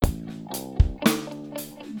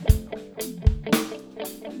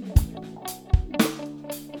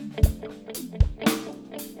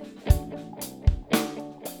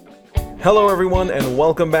Hello, everyone, and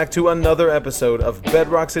welcome back to another episode of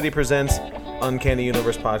Bedrock City Presents Uncanny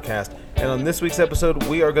Universe Podcast. And on this week's episode,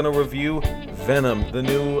 we are going to review Venom, the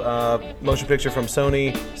new motion picture from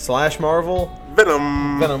Sony / Marvel.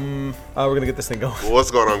 Venom. We're going to get this thing going.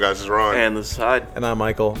 What's going on, guys? It's Ron. And this side. And I'm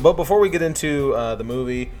Michael. But before we get into the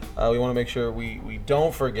movie, we want to make sure we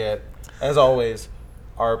don't forget, as always,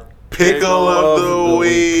 our Pickle of the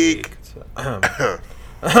week. I'm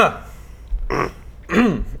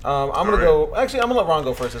gonna go. Actually, I'm gonna let Ron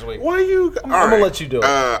go first this week. Why you? I'm gonna let you do it.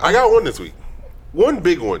 I got one this week. One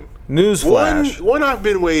big one. Newsflash. One I've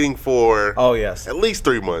been waiting for. Oh yes. At least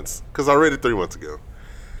 3 months, because I read it 3 months ago.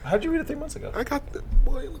 How'd you read it 3 months ago? I got the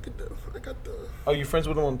boy. Look at that. I got the. Oh, you friends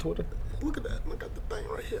with him on Twitter? Look at that. I got the thing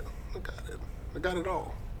right here. I got it. I got it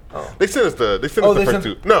all. Oh. They sent us the. They sent us the first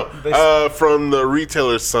two. No. From the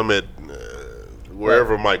retailer summit,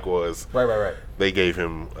 wherever Mike was. Right. They gave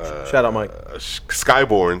him shout out Mike.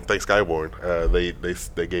 Skyborn. Thanks Skyborn.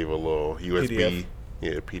 They gave a little USB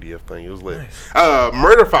PDF thing. It was lit. Nice.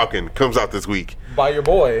 Murder Falcon comes out this week By your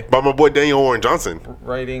boy. by my boy Daniel Warren Johnson.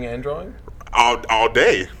 Writing and drawing. All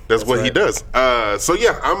day. That's what he right. does. So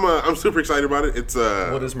yeah, I'm super excited about it. It's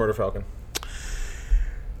What is Murder Falcon?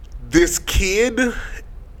 This kid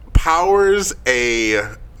powers a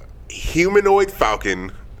humanoid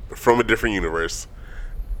falcon from a different universe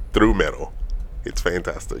through metal. It's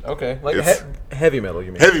fantastic. Okay, like It's heavy metal.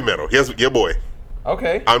 You mean heavy metal? Yes, yeah, boy.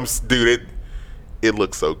 Okay. Dude. It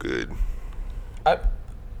looks so good. I,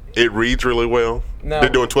 It reads really well. Now- They're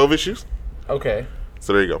doing 12 issues, okay.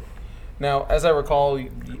 so there you go. Now, as I recall,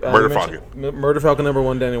 Murder Falcon. Murder Falcon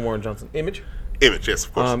 #1, Daniel Warren Johnson. Image. Image, yes,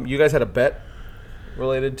 of course. You guys had a bet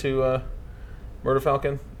related to Murder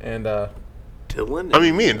Falcon, and Dylan? I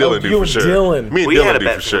mean, me and Dylan you do for and sure. Dylan. Me and we Dylan had a do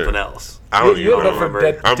bet for for sure. something else. I don't you had a bet even for remember.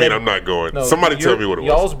 Dead. I mean, I'm not going. No, Somebody tell me what it was.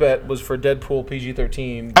 Y'all's bet was for Deadpool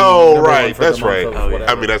PG-13. Oh, #1 right. for the That's month right. of Oh, yeah.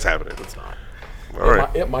 whatever. I mean, that's happening. It's not. All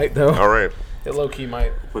right. It might though. All right. It low key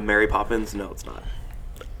might. With Mary Poppins? No, it's not.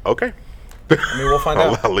 Okay. I mean, we'll find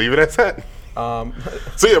out. I'll leave it at that.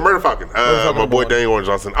 So yeah, Murder Falcon. Falcon My boy #1. Daniel Warren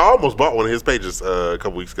Johnson. I almost bought one of his pages a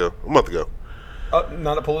couple weeks ago, a month ago.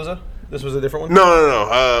 Not at Palooza. This was a different one.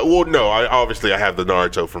 No. Well, no. I have the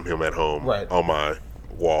Naruto from him at home on my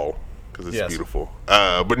wall because it's beautiful.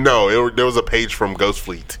 But no, there was a page from Ghost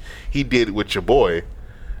Fleet. He did it with your boy,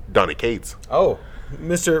 Donny Cates. Oh,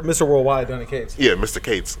 Mr. Worldwide, Donny Cates. Yeah, Mr.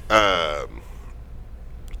 Cates.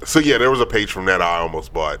 So yeah, there was a page from that I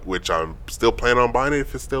almost bought, which I'm still planning on buying it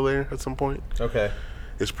if it's still there at some point. Okay.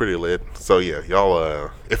 It's pretty lit. So yeah, y'all.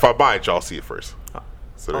 If I buy it, y'all see it first.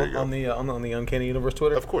 So there you go. On the Uncanny Universe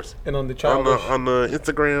Twitter, Of course. and on the childish on the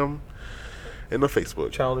Instagram and the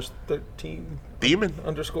Facebook. childish 13 Demon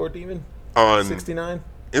 _demon on 69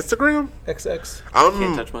 Instagram. XX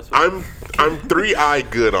Can't touch myself. I'm 3i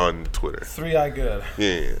good on Twitter. 3i good.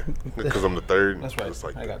 Yeah, because I'm the third. That's right. It's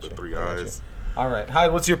like I got the you. 3 I got you. eyes. All right,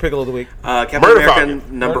 Hyde, what's your pickle of the week? Captain Murder America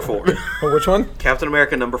Falcon. #4. Oh, which one? Captain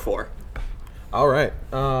America #4. All right.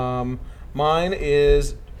 Mine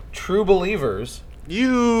is True Believers.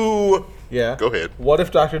 You Yeah. go ahead. What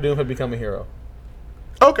if Doctor Doom had become a hero?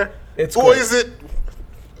 Okay. It's or great. is it?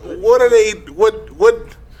 What are they?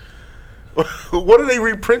 What are they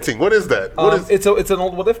reprinting? What is that? What is? It's an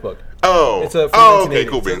old What If book. Oh. It's a from oh. Okay. 1980.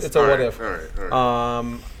 Cool. It's a- Beans. it's a All what right, if.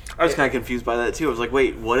 All right. I was kind of confused by that, too. I was like,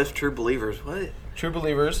 wait, what if True Believers? What? True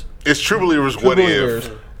Believers. It's True Believers. True What Believers.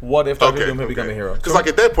 if? What if Doctor Doom had become a hero? Because like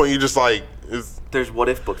at that point, you're just like it's There's What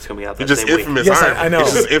If books coming out that just same infamous. Yes, Iron, I know.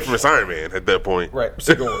 It's just infamous Iron Man at that point. Right.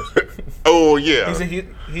 Secret Wars. Oh yeah.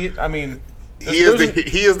 He. I mean. He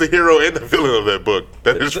is the hero and the villain of that book.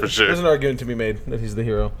 That is for sure. There's an argument to be made that he's the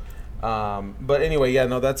hero. But anyway, yeah,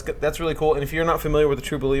 no, that's really cool. And if you're not familiar with the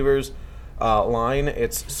True Believers line,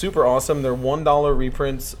 it's super awesome. They're $1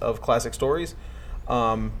 reprints of classic stories.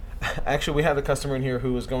 Actually, we had a customer in here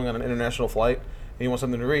who was going on an international flight, and he wants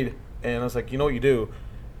something to read. And I was like, you know what you do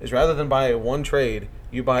is rather than buy one trade,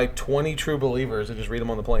 you buy 20 True Believers and just read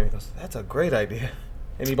them on the plane. He goes, that's a great idea.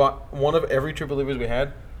 And he bought one of every True Believers we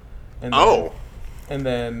had. And And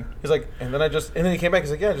then he's like, and then he came back. He's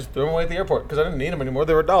like, yeah, just threw them away at the airport because I didn't need them anymore.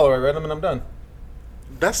 They were $1. I read them and I'm done.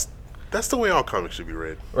 That's the way all comics should be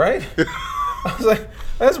read. Right? I was like,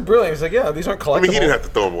 that's brilliant. He's like, yeah, these aren't collectible. I mean, he didn't have to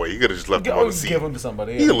throw them away. You could have just left them on the seat. Give them to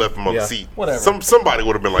somebody. He could have left them on the seat. Whatever. Somebody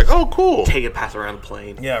would have been like, oh, cool. Take it, pass around the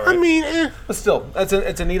plane. Yeah, right. I mean, But still,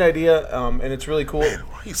 it's a neat idea, and it's really cool. Man,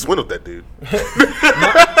 why you swindled that dude?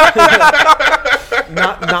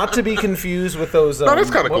 Not to be confused with those. No,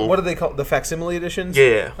 that's kinda cool. What do they call the facsimile editions?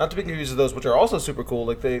 Yeah. Not to be confused with those, which are also super cool.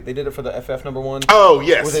 Like they did it for the FF #1. Oh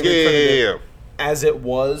yes, where they reprinted it. yeah. as it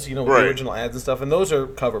was, with the original ads and stuff, and those are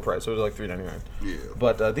cover price. Those are like $3.99. Yeah.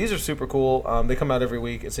 But these are super cool. They come out every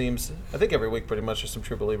week. It seems. I think every week, pretty much. There's some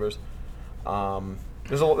True Believers.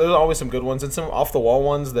 There's always some good ones and some off the wall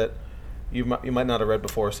ones that you might not have read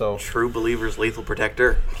before. So True Believers, Lethal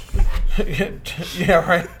Protector. yeah,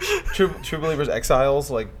 right. True Believers, Exiles.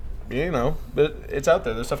 Like but it's out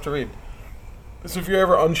there. There's stuff to read. So if you're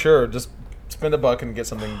ever unsure, just spend $1 and get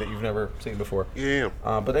something that you've never seen before. Yeah.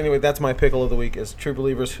 But anyway, that's my pickle of the week is True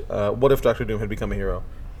Believers. What if Dr. Doom had become a hero?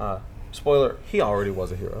 Spoiler, he already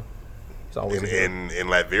was a hero. He's always a hero. In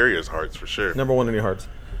Latveria's hearts, for sure. Number 1 in your hearts.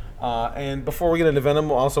 And before we get into Venom,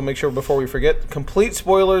 we'll also make sure before we forget, complete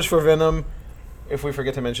spoilers for Venom. If we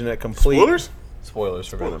forget to mention it, complete... Spoilers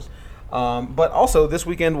for Venom. But also, this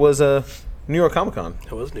weekend was New York Comic Con.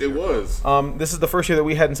 It was. This is the first year that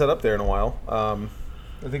we hadn't set up there in a while.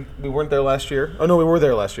 I think we weren't there last year. Oh, no, we were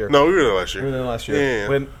there last year. No, we were there last year. We were there last year. Yeah.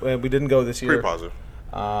 When we didn't go this year. Pretty positive.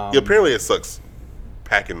 Apparently it sucks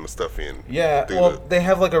packing the stuff in. Yeah, they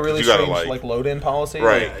have like a really strange load-in policy.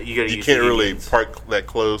 Right. Yeah, you can't really park that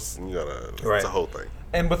close. And it's a whole thing.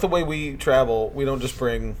 And with the way we travel, we don't just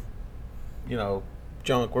bring,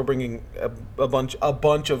 junk. We're bringing a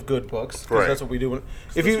bunch of good books. Because that's what we do.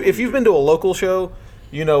 If you've been to a local show,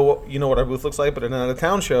 you know what our booth looks like. But in an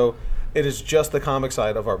out-of-town show, it is just the comic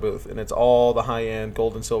side of our booth, and it's all the high-end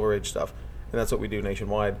Gold and Silver Age stuff, and that's what we do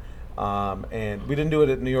nationwide. And we didn't do it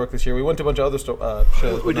at New York this year. We went to a bunch of other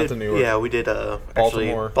shows, but not to New York. Yeah, we did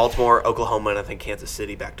Baltimore, Oklahoma, and I think Kansas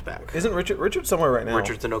City back-to-back. Isn't Richard's somewhere right now?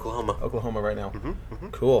 Richard's in Oklahoma. Oklahoma right now. Mm-hmm.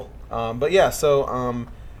 Cool. But yeah, so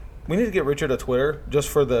we need to get Richard a Twitter just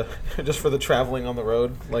for the traveling on the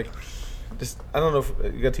road. Like, I don't know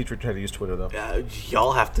if you got to teach Richard how to use Twitter though.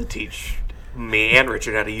 Y'all have to teach me and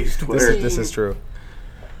Richard how to use Twitter. This is true.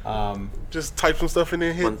 Just type some stuff in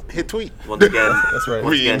there and hit tweet. Once again, that's right.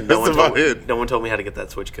 No one told me how to get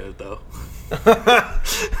that switch code though.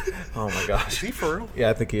 Oh my gosh. Is he for real? Yeah,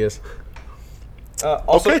 I think he is.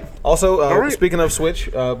 Also, speaking of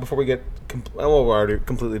Switch, before we get we're already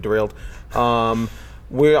completely derailed.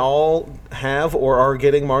 We all have or are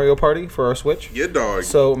getting Mario Party for our Switch. Yeah, dog.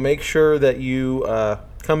 So make sure that you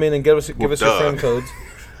come in and give us your friend codes.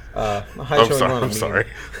 I'm sorry.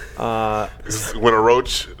 When a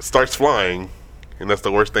roach starts flying, and that's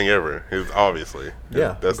the worst thing ever. Obviously,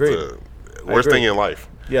 that's agreed. the worst thing in life.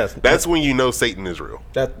 Yes, that's when you know Satan is real.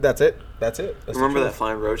 That's it. That's Remember that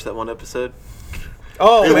flying roach? That one episode.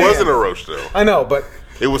 Oh, it wasn't a roach though. I know, but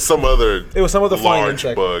it was some other. It was some other flying large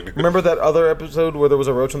insect. Bug. Remember that other episode where there was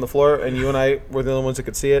a roach on the floor, and you and I were the only ones that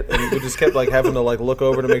could see it, and we just kept having to look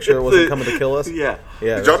over to make sure it wasn't coming to kill us. Yeah.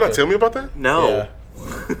 Did y'all not tell me about that? No. Yeah.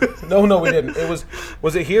 No, we didn't. It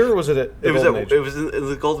was it here or was it at it was in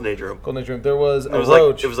the Golden Age room. Golden Age room. There was a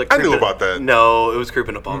roach. I knew about that. No, it was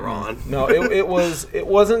creeping up on Ron. No, it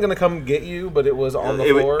wasn't gonna come get you, but it was on the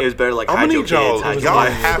floor. It was better I'm gonna need y'all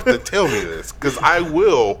have to tell me this because I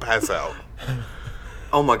will pass out.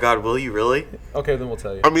 Oh my God, will you really? Okay, then we'll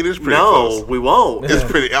tell you. I mean, it's pretty close. No, we won't. It's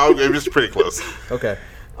pretty close. Okay.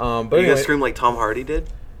 But you anyway, gonna scream like Tom Hardy did?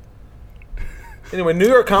 Anyway, New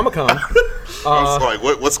York Comic Con. I was like,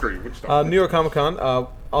 what screen? New York Comic Con.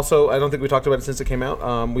 Also, I don't think we talked about it since it came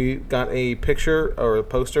out. We got a picture or a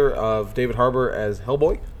poster of David Harbour as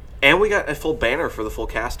Hellboy. And we got a full banner for the full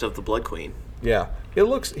cast of the Blood Queen. Yeah, he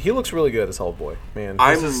looks really good as Hellboy, man.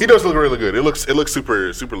 He does look really good. It looks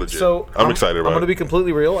super legit. So I'm excited about it. I'm going to be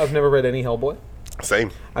completely real. I've never read any Hellboy.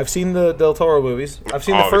 Same. I've seen the Del Toro movies. I've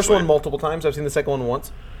seen the first one multiple times. I've seen the second one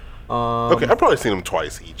once. Okay, I've probably seen them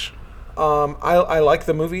twice each. I like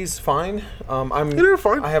the movies fine. They're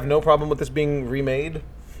fine. I have no problem with this being remade.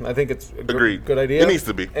 I think it's a good idea. It needs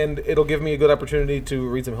to be. And it'll give me a good opportunity to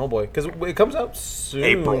read some Hellboy. Because it comes out soon.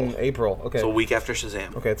 April. Okay. So a week after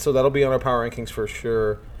Shazam. Okay, so that'll be on our power rankings for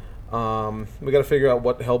sure. We got to figure out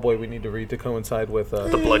what Hellboy we need to read to coincide with...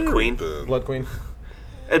 the Blood Queen. Blood Queen.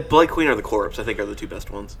 Blood Queen or The Corpse, I think, are the two best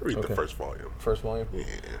ones. Read the first volume. First volume? Yeah.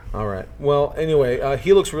 All right. Well, anyway,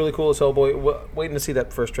 he looks really cool as Hellboy. Waiting to see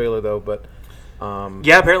that first trailer, though, but...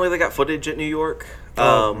 yeah, apparently they got footage at New York.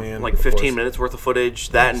 Man, like 15 minutes worth of footage.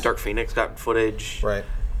 That and Dark Phoenix got footage. Right.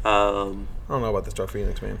 I don't know about this Dark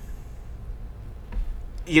Phoenix, man.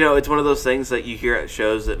 It's one of those things that you hear at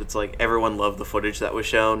shows that it's like everyone loved the footage that was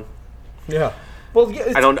shown. Yeah. Well,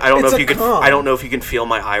 yeah, I don't know if you can. I don't know if you can feel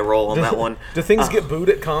my eye roll on that one. Do things get booed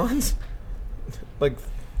at cons? Like,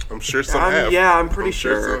 I'm sure some have. Yeah, I'm pretty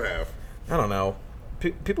sure. Some have. I don't know.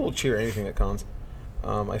 People will cheer anything at cons.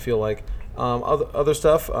 I feel like. Other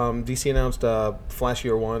stuff. DC announced Flash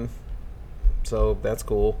Year One, so that's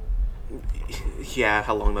cool. Yeah,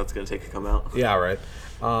 how long that's going to take to come out? Yeah, right.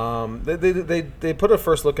 They put a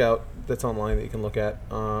first look out that's online that you can look at.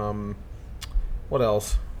 What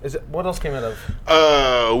else? What else came out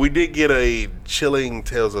of? We did get a chilling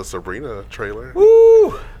Tales of Sabrina trailer.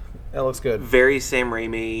 Woo! That looks good. Very Sam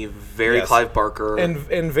Raimi, very Clive Barker, and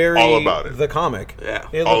very all about it. The comic. Yeah,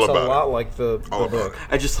 it looks a lot like the book.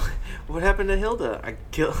 I just what happened to Hilda?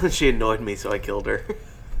 She annoyed me, so I killed her.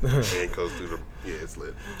 And goes through it's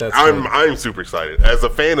lit. I'm super excited as a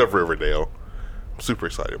fan of Riverdale. I'm super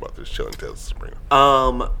excited about this Chilling Tales of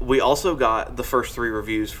Sabrina. We also got the first 3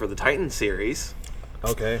 reviews for the Titans series.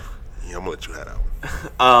 Okay. Yeah, I'm gonna let you head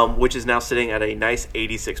out. Which is now sitting at a nice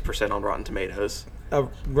 86% on Rotten Tomatoes. Rotten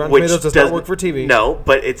Tomatoes does not work for TV. No,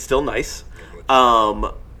 but it's still nice.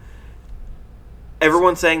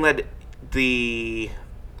 Everyone's saying that the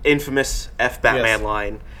infamous Batman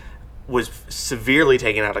line was severely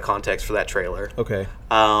taken out of context for that trailer. Okay.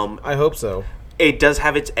 I hope so. It does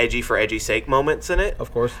have its edgy for edgy sake moments in it.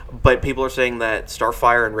 Of course. But people are saying that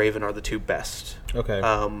Starfire and Raven are the 2 best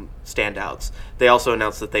standouts. They also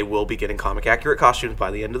announced that they will be getting comic accurate costumes by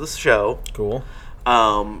the end of the show. Cool.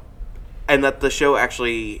 And that the show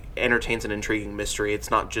actually entertains an intriguing mystery. It's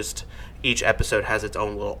not just each episode has its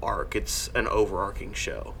own little arc. It's an overarching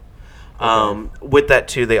show. Okay. With that,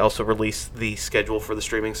 too, they also released the schedule for the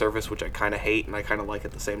streaming service, which I kind of hate and I kind of like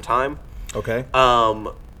at the same time. Okay.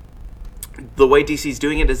 The way DC's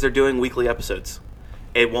doing it is they're doing weekly episodes.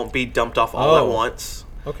 It won't be dumped off all at once.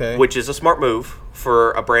 Okay. Which is a smart move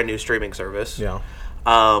for a brand new streaming service. Yeah.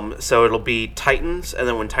 So it'll be Titans, and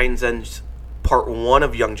then when Titans ends, part 1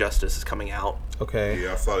 of Young Justice is coming out. Okay.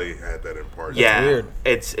 Yeah, I thought he had that in part. That's weird.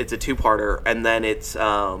 It's a 2-parter, and then it's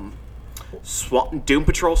Doom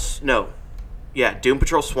Patrol. Doom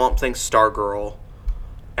Patrol, Swamp Thing, Stargirl,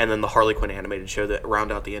 and then the Harley Quinn animated show that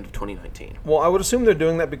round out the end of 2019. Well, I would assume they're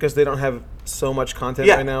doing that because they don't have so much content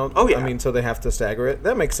right now. Oh, yeah. I mean, so they have to stagger it.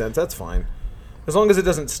 That makes sense. That's fine. As long as it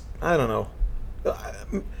doesn't... I don't know.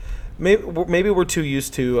 Maybe we're too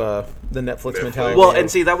used to the Netflix mentality. Well, and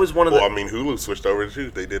see, that was one of the... Well, I mean, Hulu switched over too.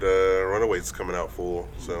 They did Runaways coming out full,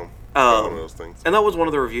 so one of those things. And that was one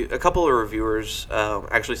of the a couple of reviewers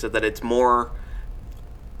actually said that it's more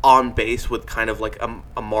on base with kind of like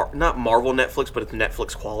not Marvel Netflix, but it's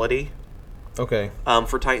Netflix quality. Okay.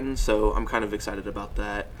 For Titans, so I'm kind of excited about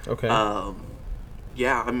that. Okay.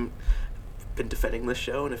 I'm been defending this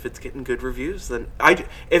show, and if it's getting good reviews, then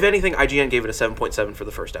if anything, IGN gave it a 7.7 for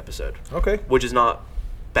the first episode. Okay. Which is not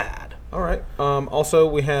bad. All right. Also,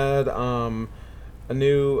 we had a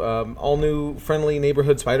new, all new Friendly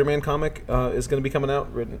Neighborhood Spider-Man comic is going to be coming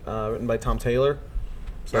out, written by Tom Taylor.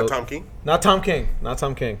 So, not Tom King? Not Tom King. Not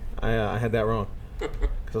Tom King. I had that wrong.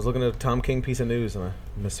 Because I was looking at a Tom King piece of news and I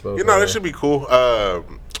misspoke. You know, that should be cool.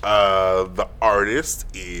 The artist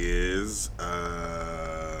is...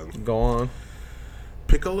 Go on.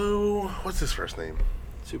 Piccolo... What's his first name?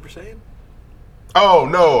 Super Saiyan? Oh,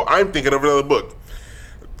 no. I'm thinking of another book.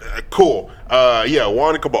 Cool.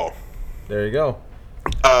 Juan Cabal. There you go.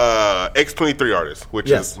 X-23 artist,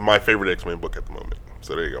 which is my favorite X-Men book at the moment.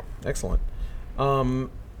 So there you go. Excellent.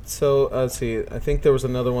 So let's see. I think there was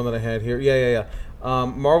another one that I had here. Yeah.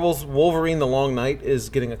 Marvel's Wolverine: The Long Night is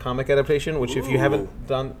getting a comic adaptation. Which, if you haven't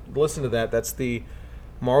listened to that, that's the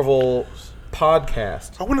Marvel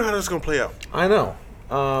podcast. I wonder how this is going to play out. I know.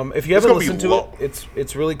 If you haven't listened to it,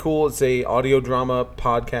 it's really cool. It's a audio drama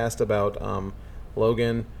podcast about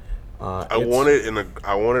Logan. I want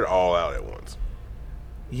it all out at once.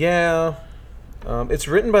 Yeah. It's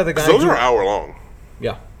written by the guy. Those are hour long.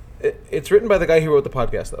 Yeah. It's written by the guy who wrote the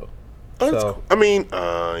podcast, though. So I mean,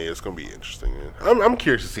 it's going to be interesting. I'm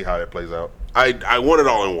curious to see how that plays out. I want it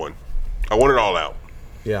all in one. I want it all out.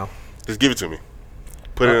 Yeah. Just give it to me.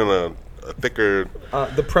 Put it in a thicker...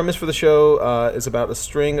 the premise for the show is about a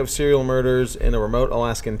string of serial murders in a remote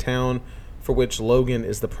Alaskan town for which Logan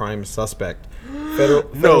is the prime suspect.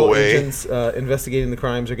 Federal agents investigating the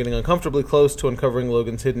crimes are getting uncomfortably close to uncovering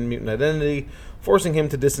Logan's hidden mutant identity, forcing him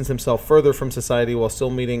to distance himself further from society while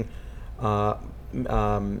still meeting out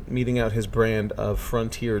his brand of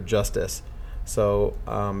frontier justice. So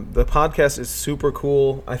the podcast is super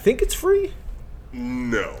cool. I think it's free.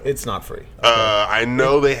 No. It's not free. Okay. I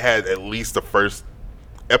know they had at least the first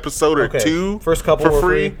episode or two. First couple for were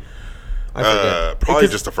free. I forget. Probably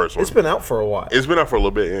just the first one. It's been out for a while. It's been out for a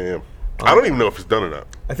little bit, yeah. I don't even know if it's done or not.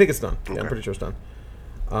 I think it's done. Okay. Yeah, I'm pretty sure it's done.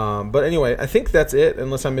 But anyway, I think that's it,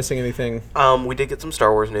 unless I'm missing anything. We did get some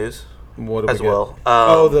Star Wars news. What did we get? Well.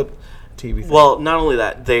 The TV thing. Well, not only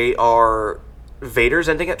that, Vader's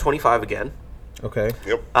ending at 25 again. Okay.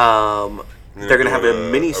 Yep. They're going to have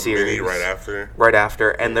a mini-series. Mini right after. Right after.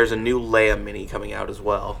 And there's a new Leia mini coming out as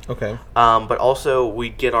well. Okay. But also, we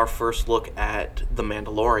get our first look at The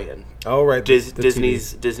Mandalorian. Oh, right.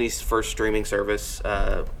 Disney's first streaming service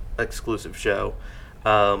exclusive show.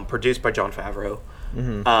 Produced by Jon Favreau.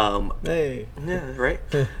 Mm-hmm. Hey. Yeah, right?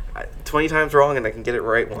 20 times wrong and I can get it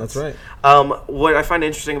right once. That's right. What I find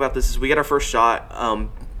interesting about this is we get our first shot.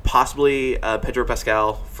 Possibly Pedro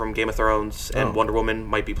Pascal from Game of Thrones and Wonder Woman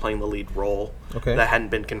might be playing the lead role. Okay. That hadn't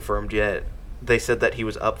been confirmed yet. They said that he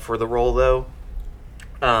was up for the role, though.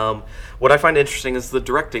 What I find interesting is the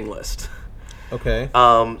directing list. Okay.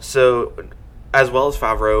 So, as well as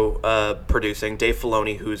Favreau producing, Dave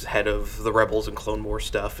Filoni, who's head of the Rebels and Clone Wars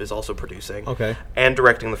stuff, is also producing. Okay. And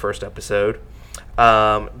directing the first episode.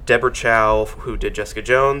 Deborah Chow, who did Jessica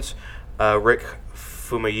Jones. Rick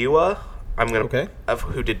Famuyiwa,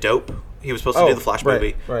 who did Dope. He was supposed to do the Flash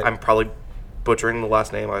movie. Right. I'm probably butchering the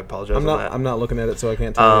last name. I apologize on that. I'm not looking at it, so I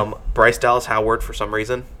can't tell you. Bryce Dallas Howard, for some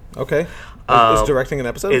reason. Okay. Is directing an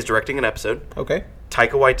episode? Is directing an episode. Okay.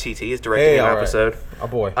 Taika Waititi is directing an episode. Oh,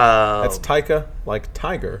 boy. That's Taika, like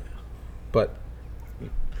tiger, but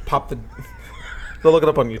pop the... Go look it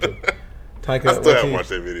up on YouTube. Taika I still haven't watched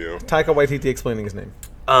that video. Taika Waititi explaining his name.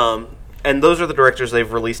 And those are the directors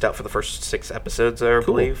they've released out for the first 6 episodes, I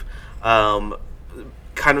believe.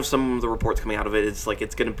 Kind of some of the reports coming out of it is like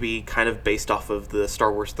it's going to be kind of based off of the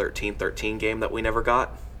Star Wars 1313 game that we never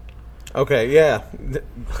got. Okay, yeah,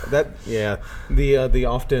 the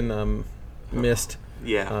often missed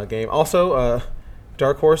game. Also,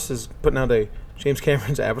 Dark Horse is putting out a James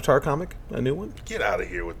Cameron's Avatar comic, a new one. Get out of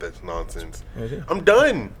here with that nonsense. I'm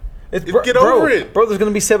done. Get over it, bro. There's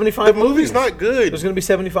going to be 75. The movie's not good. There's going to be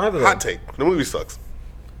 75 of them. Hot take: the movie sucks,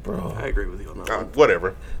 bro. I agree with you on that one.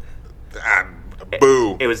 Whatever.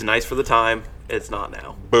 Boo. It was nice for the time. It's not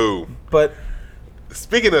now. Boo. But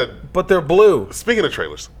they're blue. Speaking of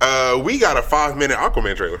trailers, we got a 5-minute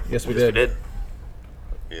Aquaman trailer. Yes, we did.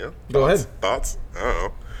 Yeah. Go ahead. Thoughts? I don't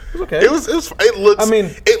know. It was okay. It looks. I mean,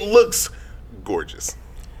 it looks gorgeous.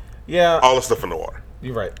 Yeah. All the stuff in the water.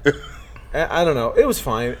 You're right. I don't know. It was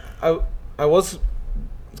fine. I was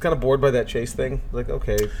kind of bored by that chase thing. Like,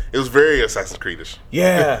 okay. It was very Assassin's Creed-ish.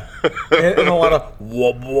 Yeah. and a lot of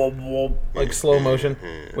whoop, whoop, whoop, like slow motion.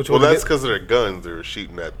 Well, that's because of their guns. They were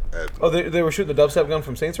shooting at... Oh, they were shooting the dubstep gun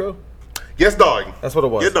from Saints Row? Yes, dog. That's what it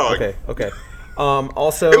was. Yeah, dog. Okay.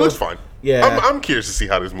 Also... It looks fun. Yeah. I'm curious to see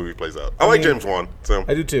how this movie plays out. I like James Wan. So.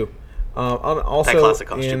 I do, too. Also, that classic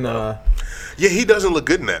costume, though. Yeah, he doesn't look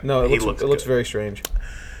good in that. No, it looks very strange.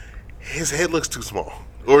 His head looks too small.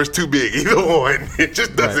 Or it's too big. Either one. It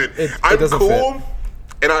just doesn't. Right. I'm doesn't cool.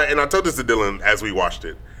 Fit. And I told this to Dylan as we watched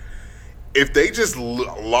it. If they just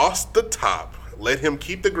lost the top, let him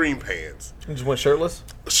keep the green pants. He just went shirtless?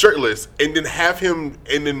 Shirtless, and then have him,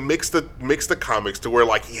 and then mix the comics to where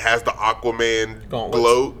like he has the Aquaman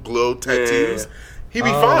glow tattoos. Yeah. He'd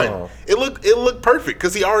be fine. It looked perfect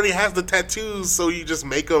because he already has the tattoos. So you just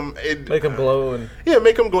make him glow and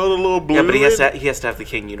make him glow a little blue. Yeah, but he has to have the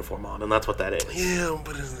king uniform on, and that's what that is. Yeah,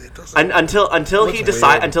 but it doesn't. Until he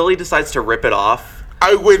decides to rip it off,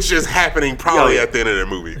 which is happening probably at the end of the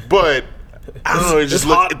movie. But I don't know. It just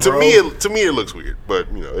to me it looks weird. But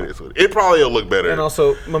you know, it probably will look better. And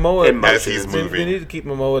also Momoa, as he's moving, they need to keep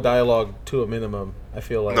Momoa dialogue to a minimum. I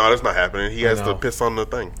feel like no, that's not happening. He has to piss on the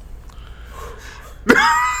thing.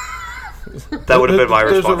 That would have been my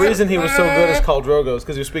response. There's a reason he was so good as Khal Drogo's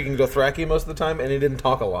because he was speaking Dothraki most of the time and he didn't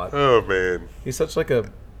talk a lot. Oh man, he's such like a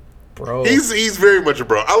bro. He's very much a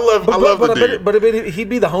bro. I love the dude. But he'd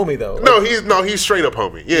be the homie though. He's straight up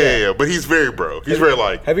homie. Yeah. But he's very bro. He's very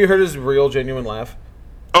like. Have you heard his real genuine laugh?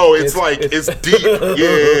 Oh, it's deep.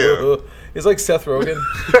 Yeah. He's like Seth Rogen.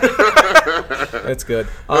 That's good.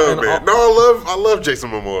 Oh man, I love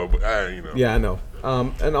Jason Momoa. But Yeah, I know.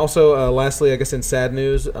 And also, lastly, I guess in sad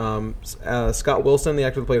news, Scott Wilson, the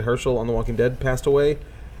actor who played Herschel on The Walking Dead, passed away.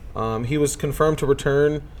 He was confirmed to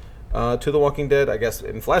return to The Walking Dead, I guess,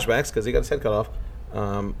 in flashbacks because he got his head cut off.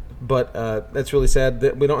 But that's really sad.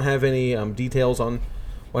 We don't have any details on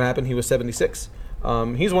what happened. He was 76.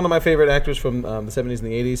 He's one of my favorite actors from the 70s and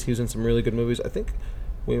the 80s. He was in some really good movies. I think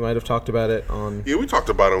we might have talked about it on... Yeah, we talked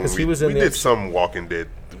about him. We did some Walking Dead.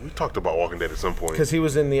 We talked about Walking Dead at some point. Because he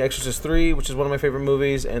was in The Exorcist 3, which is one of my favorite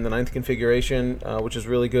movies, and The Ninth Configuration, which is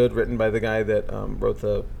really good, written by the guy that wrote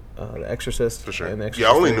The Exorcist. For sure. And I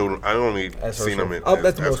only seen him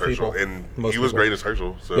as most Herschel. people. And he was great as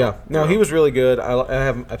Herschel. So, yeah. No, he was really good.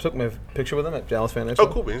 I took my picture with him at Dallas Fan Expo. Oh,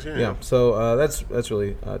 cool. Yeah. So that's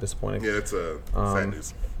really disappointing. Yeah, it's sad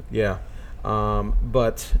news. Yeah.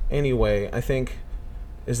 But anyway, I think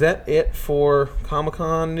Is that it for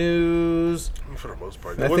Comic-Con news? For the most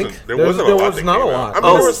part. There wasn't not a lot. I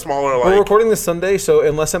mean, there was smaller, We're recording this Sunday, so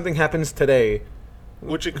unless something happens today...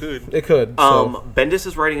 Which it could. It could. Bendis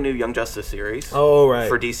is writing a new Young Justice series. Oh, right.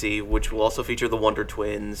 For DC, which will also feature the Wonder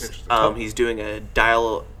Twins. He's doing a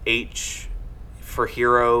Dial H for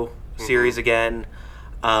Hero series again.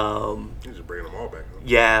 He's just bringing them all back.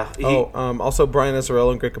 Yeah. Also Brian Azzarello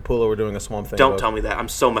and Greg Capullo were doing a Swamp Thing. Don't tell me that. I'm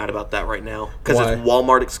so mad about that right now. Because it's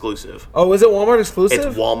Walmart exclusive. Oh, is it Walmart exclusive?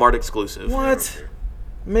 It's Walmart exclusive. What?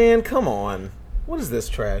 Man, come on. What is this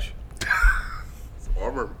trash?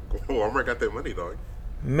 Walmart got that money, dog.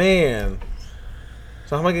 Man.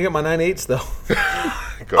 So how am I going to get my 9/8 though?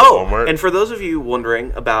 Walmart. And for those of you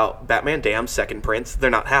wondering about Batman Damn's second prints,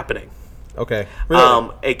 they're not happening. Okay. Really?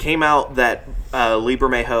 It came out that Lee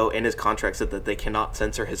Bermejo in his contract said that they cannot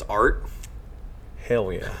censor his art.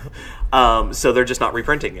 Hell yeah. So they're just not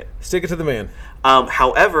reprinting it. Stick it to the man.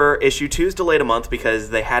 However, issue 2 is delayed a month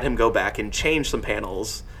because they had him go back and change some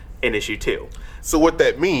panels in issue 2. So what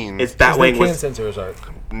that means is Batwing can't censor his art.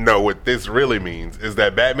 No, what this really means is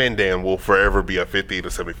that Batman Damned will forever be a $50 to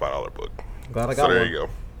 $75 book. Glad I got one. So there you go.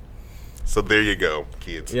 So there you go,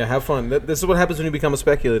 kids. Yeah, have fun. This is what happens when you become a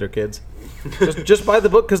speculator, kids. just buy the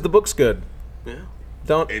book because the book's good. Yeah.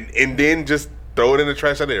 Don't and then just throw it in the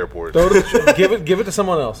trash at the airport. Give it to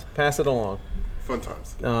someone else. Pass it along. Fun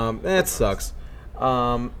times. That sucks.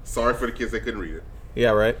 Sorry for the kids that couldn't read it.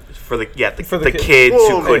 Yeah, right. For the kids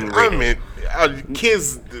who couldn't read it. I meant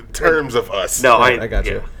kids terms of us. No, I got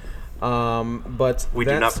you. But we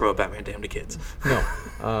do not promote Batman Damned to kids. No,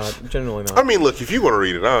 generally not. I mean, look, if you want to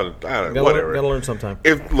read it, whatever. Gotta learn sometime.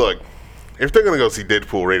 If they're gonna go see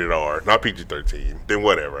Deadpool rated R, not PG-13, then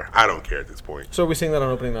whatever. I don't care at this point. So are we seeing that on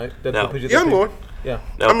opening night? No. PG-13? Yeah, I'm going. Yeah.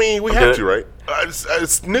 No, I mean, we have to, right?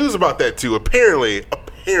 It's news about that too. Apparently,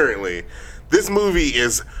 this movie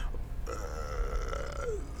is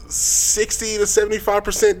 60 to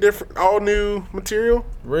 75% different, all new material.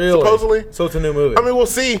 Really? Supposedly. So it's a new movie. I mean, we'll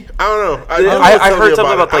see. I don't know. I heard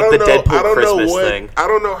something about like the Deadpool Christmas thing. I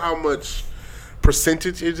don't know how much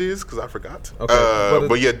percentage it is because I forgot. Okay.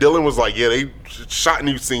 But yeah, Dylan was like, yeah, they shot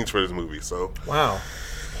new scenes for this movie. So wow.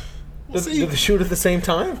 We'll see. Did they shoot at the same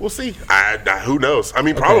time? We'll see. Who knows? I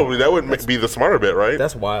mean, probably that would be the smarter bet, right?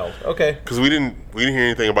 That's wild. Okay. Because we didn't hear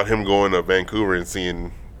anything about him going to Vancouver and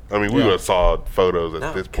seeing. I mean, we would have saw photos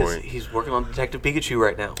at this point. He's working on Detective Pikachu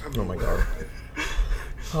right now. Oh my god.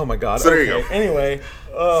 Oh my god. So there you go. Anyway.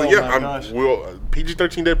 So yeah, we'll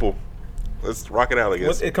PG-13 Deadpool. Let's rock it out, I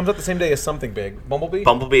guess. It comes out the same day as something big. Bumblebee.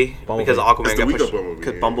 Because Aquaman got pushed.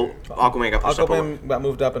 Because Aquaman got pushed up. Aquaman got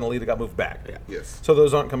moved up and Alita got moved back. Yeah. Yes. So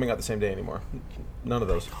those aren't coming out the same day anymore. None of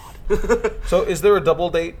those. So is there a double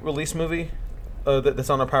date release movie that's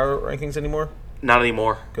on our power rankings anymore? Not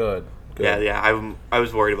anymore. Good. Yeah. I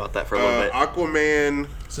was worried about that for a little bit. Aquaman.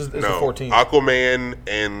 This is the 14th. Aquaman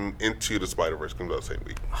and Into the Spider-Verse comes out the same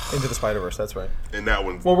week. Into the Spider-Verse, that's right. And that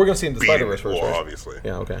one's we're gonna see Into the Spider-Verse first, right? Obviously.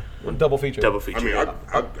 Yeah. Okay. Double feature. I mean, I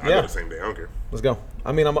go the same day. I don't care. Let's go.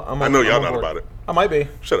 I mean, I know y'all not about it. I might be.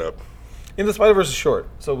 Shut up. Into the Spider-Verse is short,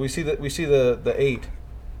 so we see the 8,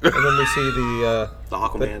 and then we see the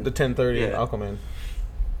Aquaman, the 10:30 Aquaman.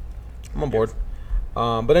 I'm on board.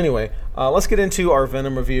 But anyway, let's get into our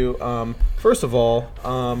Venom review. First of all,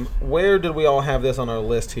 where did we all have this on our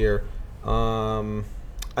list here?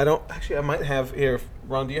 I don't actually. I might have here.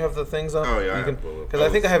 Ron, do you have the things up? Oh yeah, because I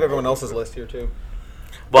think I have everyone else's list here too.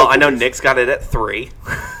 Well, I know Nick's got it at 3.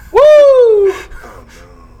 Woo! Oh, no.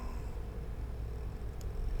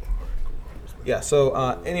 Yeah. So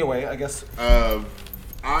anyway, I guess I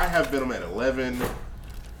have Venom at 11.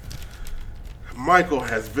 Michael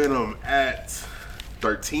has Venom at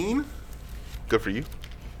 13. Good for you.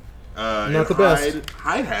 Not the best.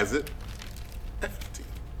 Hyde has it at 15.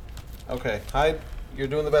 Okay, Hyde, you're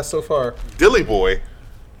doing the best so far. Dilly Boy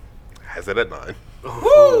has it at 9.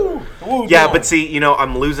 Woo! Yeah, but see,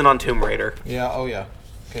 I'm losing on Tomb Raider. Yeah, oh yeah.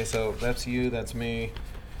 Okay, so that's you, that's me.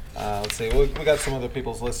 Let's see, we got some other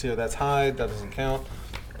people's lists here. That's Hyde, that doesn't count.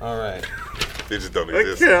 All right. They just don't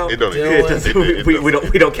exist. It don't exist.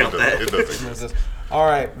 We don't count that. It doesn't exist. All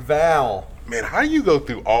right, Val. Man, how do you go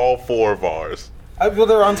through all 4 of ours? Well,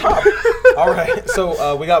 they're on top. All right,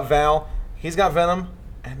 so we got Val. He's got Venom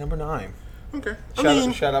at number 9. Okay.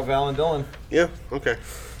 Shout out Val and Dylan. Yeah, okay.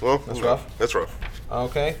 Well, that's rough. That's rough.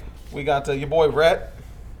 Okay. We got your boy Rhett.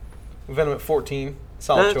 Venom at 14.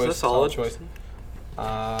 Solid choice. Solid choice.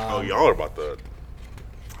 Y'all are about the...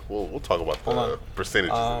 We'll talk about the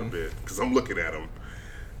percentages in a bit. Because I'm looking at them.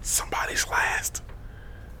 Somebody's last.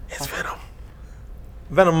 It's Venom.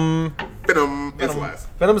 Venom is last.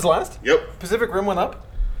 Venom is last? Yep. Pacific Rim went up?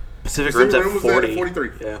 Pacific Rim's at 40. 43.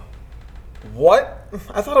 Yeah. What?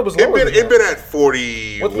 I thought it was lower. It's been at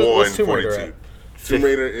 41, what's Tomb Raider 42. Tomb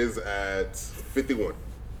Raider is at 51.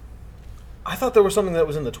 I thought there was something that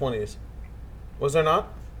was in the 20s. Was there not?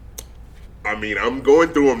 I mean, I'm going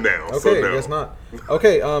through them now. Okay, so no. I guess not.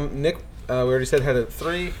 Okay, Nick, we already said had a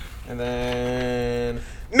 3, and then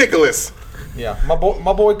Nicholas. Yeah, my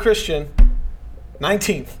boy Christian,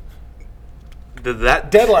 19th. That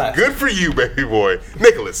Dead last. Good for you, baby boy.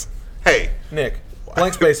 Nicholas. Hey. Nick.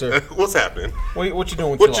 Blank spacer. What's happening? What you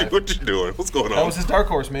doing with What your you life? doing? What's going on? That was his dark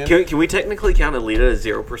horse, man. Can we technically count Alita as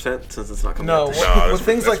 0% since it's not coming No, out with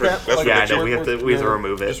things like that. that's like, yeah, I know, we have to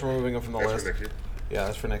remove it. Just removing them from the That's list. for next year. Yeah,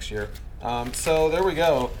 that's for next year. So there we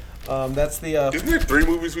go. That's the. Isn't there 3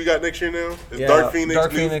 movies we got next year now? It's Yeah, Dark Phoenix,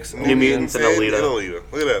 Dark Phoenix, New Mutants, and Alita.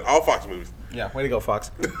 Look at that. All Fox movies. Yeah, way to go, Fox.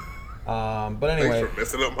 But anyway, Thanks for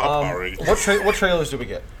messing up my power rating. what trailers do we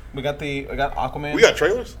get? We got Aquaman. We got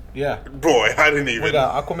trailers? Yeah. Boy, I didn't even. We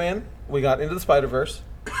got Aquaman. We got Into the Spider-Verse.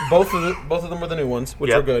 Both of them were the new ones, which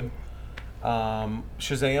Yep. were good.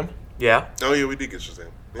 Shazam. Yeah. Oh yeah, we did get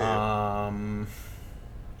Shazam. Yeah.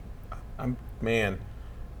 Man.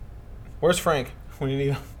 Where's Frank when you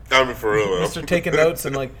need him? I mean, for real though. Mr. Taking notes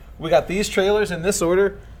and we got these trailers in this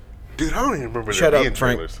order. Dude, I don't even remember Shut there up, being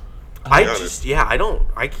Frank. trailers. Out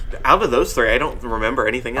of those 3, I don't remember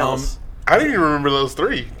anything else. I didn't even remember those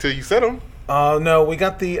 3 till you said them. No, we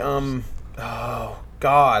got the oh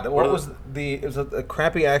God, it was a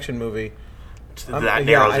crappy action movie. That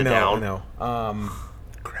narrows it down. I know.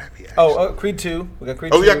 Crappy action. Creed 2. We got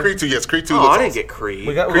Creed 2. Oh, we got Creed 2. Yes, Creed 2 Oh, looks I didn't awesome. get Creed.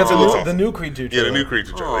 We got the new Creed 2 Yeah, trailer. the new Creed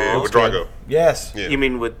 2 trailer. Oh, Yeah, with good. Drago. Yes. Yeah. You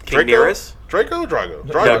mean with King Nearest? Draco or Drago?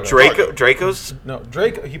 No, Draco's? No,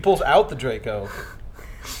 Draco. He pulls out the Draco.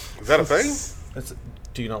 Is that a thing?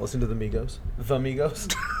 Do you not listen to the Migos? The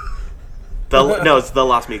Migos? No, it's the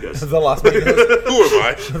Los Migos. The Los Migos. Who am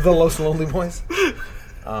I? The Los Lonely Boys.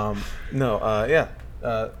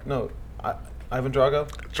 Ivan Drago.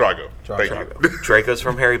 Drago. Thank you. Draco's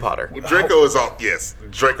from Harry Potter. Draco is all yes.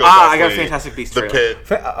 Draco. I got Fantastic Beasts The trailer.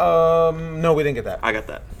 pet. No, we didn't get that. I got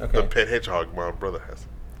that. Okay. The pet hedgehog my brother has.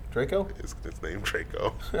 Draco. It's named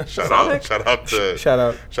Draco. Shout out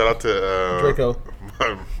to Draco.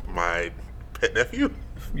 My pet nephew.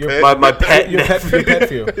 My pet Your pet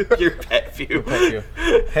view. Your pet view.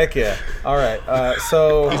 Heck yeah! All right.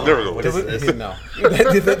 So He's never gonna listen to this. No,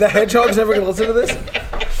 the hedgehog's never gonna listen to this.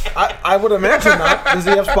 I would imagine not. Does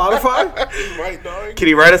he have Spotify? He might, dog. Can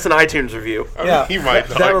you write us an iTunes review? Yeah, he might.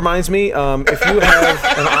 That reminds me. If you have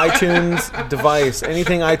an iTunes device,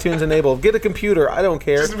 anything iTunes enabled, get a computer. I don't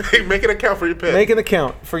care. Just make an account for your pet. Make an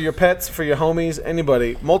account for your pets, for your homies,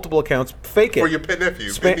 anybody. Multiple accounts. Fake it. For your pet nephew.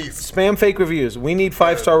 Spam fake reviews. We need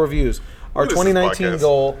 5-star reviews. Our 2019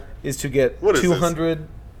 goal is to get 200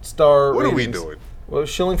 star What ratings. are we doing? Well,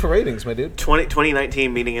 shilling for ratings, my dude.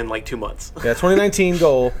 2019 meaning in like 2 months. Yeah, 2019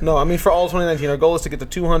 goal. No, I mean for all 2019, our goal is to get to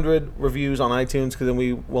 200 reviews on iTunes because then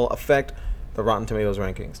we will affect the Rotten Tomatoes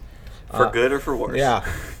rankings. For good or for worse. Yeah,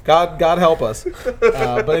 God help us.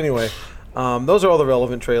 But anyway, those are all the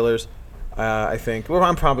relevant trailers. I think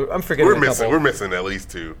I'm forgetting. We're missing at least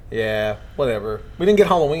 2. Yeah, whatever. We didn't get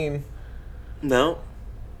Halloween. No.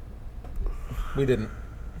 We didn't.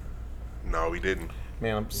 No, we didn't.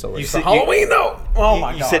 Man, I'm so ready for Halloween though. Oh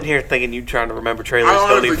my god! You sitting here thinking you trying to remember trailers? I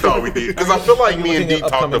honestly thought we did because I feel like me and D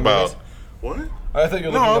talked about what? I thought you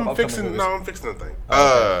were looking up upcoming movies. I'm fixing the thing.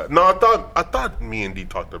 Okay. No, I thought me and D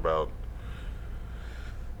talked about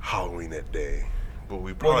Halloween that day, but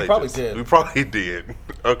we probably did. We probably did.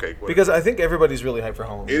 Okay. Whatever. Because I think everybody's really hyped for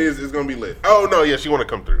Halloween. It is. It's gonna be lit. Oh no, yes, you want to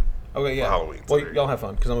come through? Okay, yeah. Halloween. Well, y'all have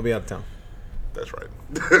fun because I'm gonna be out of town. That's right.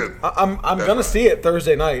 I'm gonna see it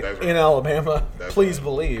Thursday night in Alabama. Please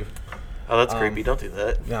believe. Oh, that's creepy. Don't do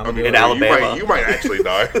that. No, in Alabama. You might actually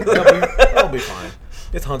die. That'll be fine.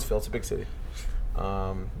 It's Huntsville. It's a big city.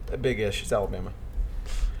 Big-ish. It's Alabama.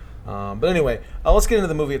 But anyway, let's get into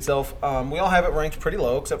the movie itself. We all have it ranked pretty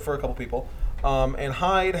low, except for a couple people. And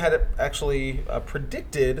Hyde had it actually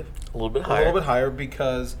predicted a little bit higher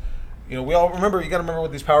because, we all remember. You got to remember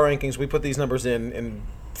with these power rankings, we put these numbers in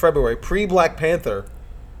February, pre-Black Panther.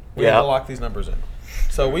 We had to lock these numbers in,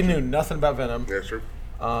 so we knew nothing about Venom. Yeah, sure.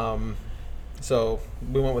 So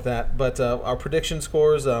we went with that. But our prediction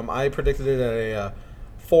scores, I predicted it at a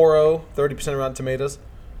 4.0, 30% Rotten Tomatoes.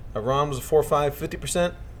 Ron was a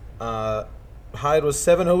 4.5, 50%. Hyde was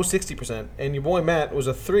 7.0, 60%. And your boy Matt was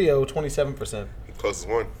a 3.0, 27%. Closest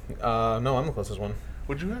one. No, I'm the closest one.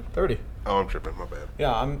 What'd you have? 30. Oh, I'm tripping. My bad.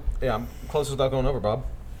 Yeah, I'm closest without going over, Bob.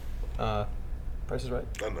 Price is right.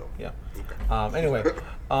 I know. Yeah. Okay. Anyway,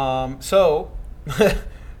 so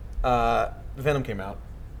Venom came out.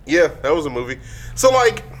 Yeah, that was a movie. So,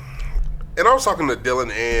 like, and I was talking to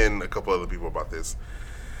Dylan and a couple other people about this.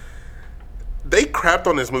 They crapped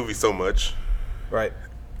on this movie so much, right,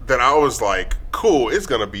 that I was like, cool, it's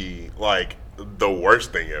gonna be like the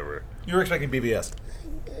worst thing ever. You were expecting BBS.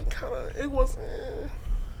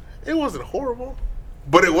 It wasn't horrible,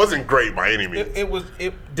 but it wasn't great by any means.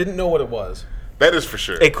 It didn't know what it was. That is for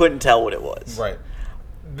sure. It couldn't tell what it was. Right.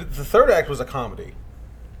 The third act was a comedy.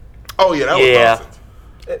 Oh yeah, that was nonsense.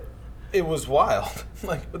 It was wild.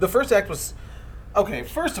 Like the first act was okay.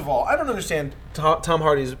 First of all, I don't understand Tom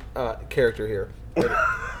Hardy's character here.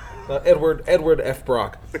 Edward F.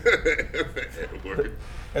 Brock.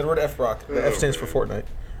 Edward F. Brock. The F stands for Fortnite.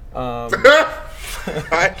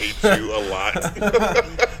 I hate you a lot.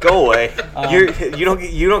 Go away. You don't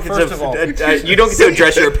get to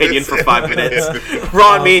address your opinion for 5 minutes.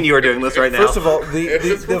 Ron, me and you are doing this right now. First of all,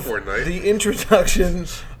 the introduction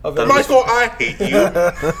of Michael, I hate you.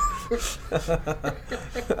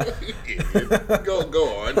 Go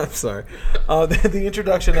on. I'm sorry. The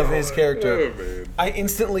introduction of his character, I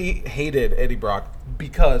instantly hated Eddie Brock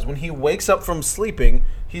because when he wakes up from sleeping,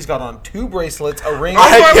 he's got on 2 bracelets, a ring.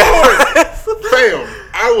 Fam,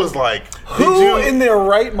 I was like, who in their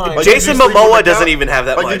right mind? Like, Jason Momoa doesn't even have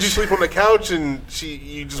that much. Did you sleep on the couch and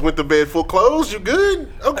you just went to bed full clothes? You good?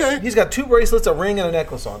 Okay. He's got 2 bracelets, a ring, and a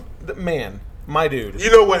necklace on. Man, my dude. You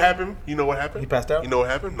know what happened? He passed out? You know what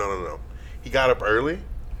happened? No. He got up early.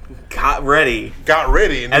 Got ready.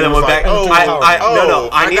 And then went back.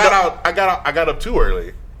 I got up too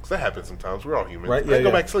early. That happens sometimes. We're all human. Right? Yeah, I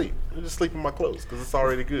go back to sleep. I just sleep in my clothes because it's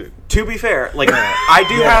already good. To be fair, like I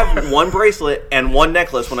do have 1 bracelet and 1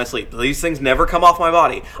 necklace when I sleep. These things never come off my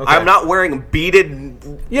body. Okay. I'm not wearing beaded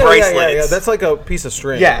bracelets. Yeah. That's like a piece of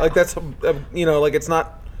string. Yeah, like that's like it's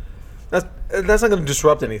not. That's not going to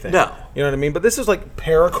disrupt anything. No, you know what I mean. But this is like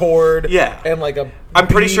paracord. Yeah, and like a. I'm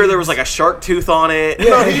pretty sure there was like a shark tooth on it.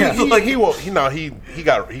 Yeah, he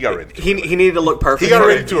got ready. He needed to look perfect. He got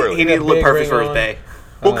ready too early. He needed to look perfect for his day.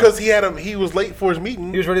 Well, because he was late for his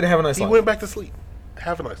meeting. He was ready to have a nice life. He went back to sleep.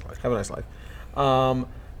 Have a nice life.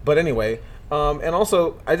 But anyway, and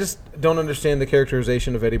also, I just don't understand the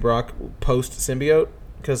characterization of Eddie Brock post symbiote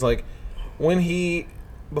because, like,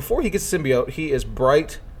 before he gets symbiote, he is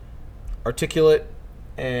bright, articulate,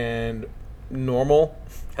 and normal.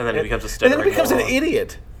 And then he becomes a stuttering. And then he becomes an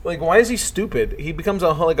idiot. Like, why is he stupid? He becomes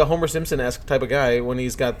a Homer Simpson-esque type of guy when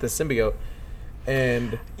he's got the symbiote,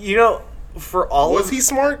 and was he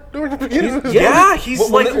smart during the beginning? He's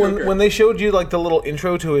when they showed you like the little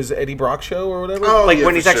intro to his Eddie Brock show or whatever.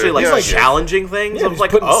 When he's actually challenging things. Yeah, he's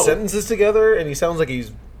like putting sentences together, and he sounds like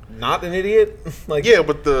he's not an idiot. Like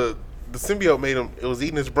but the symbiote made him. It was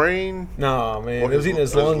eating his brain. No, man, it was eating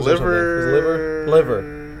his lungs, liver.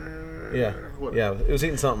 Yeah, it was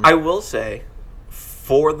eating something. I will say,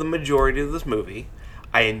 for the majority of this movie,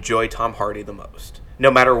 I enjoy Tom Hardy the most. No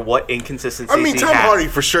matter what inconsistencies he had. Tom Hardy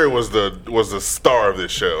for sure was the star of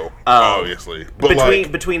this show, obviously. But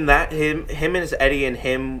between that him and his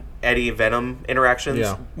Eddie Venom interactions.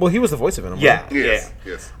 Yeah. Well, he was the voice of Venom. Yeah. Yes.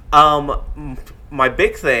 My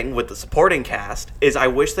big thing with the supporting cast is I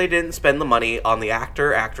wish they didn't spend the money on the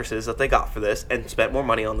actresses that they got for this and spent more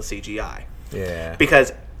money on the CGI. Yeah.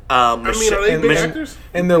 Because are they big actors?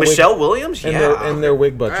 And Michelle Williams, and their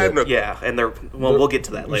wig budget. We'll get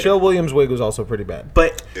to that later. Michelle Williams' wig was also pretty bad.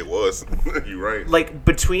 But it was. You're right. Like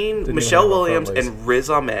between Michelle Williams and Riz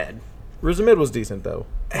Ahmed. Riz Ahmed was decent though.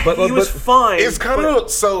 But he was fine. It's kind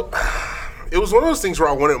of so. It was one of those things where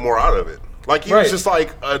I wanted more out of it. Like he was just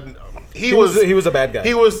like he was a bad guy.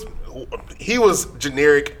 He was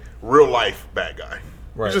generic real life bad guy.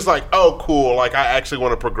 Right. He's just like, oh cool, like I actually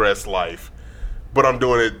want to progress life. But I'm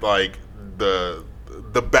doing it like the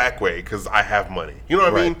back way because I have money. You know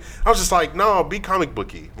what I mean? I was just like, no, be comic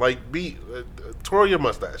booky. Like, twirl your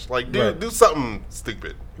mustache. Like, do something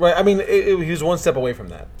stupid. Right. I mean, he was one step away from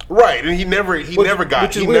that. Right, and he never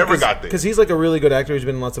got there because he's like a really good actor. He's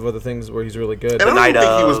been in lots of other things where he's really good. And I don't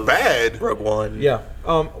think he was bad. Rogue One. Yeah.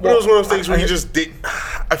 But it was one of those things where he just did.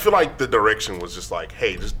 I feel like the direction was just like,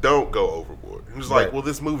 hey, just don't go overboard. He was like, well,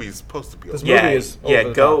 this movie is supposed to be. This movie is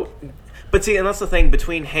go. But see, and that's the thing,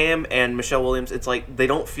 between him and Michelle Williams, it's like they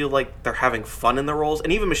don't feel like they're having fun in their roles.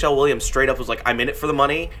 And even Michelle Williams straight up was like, I'm in it for the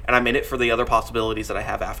money, and I'm in it for the other possibilities that I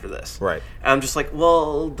have after this. Right. And I'm just like,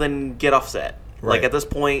 well, then get off set. Right. Like, at this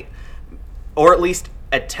point, or at least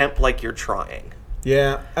attempt like you're trying.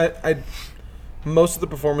 Yeah, I most of the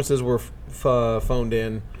performances were phoned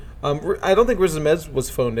in. I don't think Riz Ahmed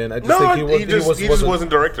was phoned in. I just think he just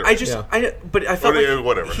wasn't director. But I felt like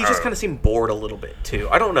whatever. He just kind of seemed bored a little bit too.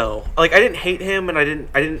 I don't know. Like I didn't hate him, and I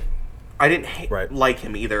didn't like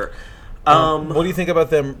him either. What do you think about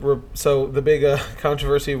them? So the big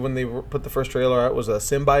controversy when they put the first trailer out was a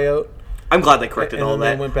symbiote. I'm glad they corrected all that. And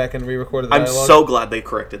then went back and re-recorded the dialogue. I'm so glad they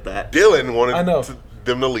corrected that. Dylan wanted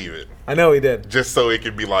them to leave it. I know he did. Just so it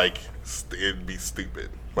could be like, it'd be stupid.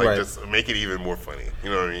 Like, just make it even more funny. You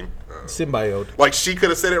know what I mean? Symbiote. Like, she could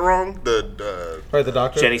have said it wrong. The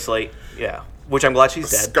doctor? Jenny Slate, yeah. Which I'm glad she's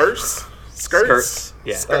dead. Skirts?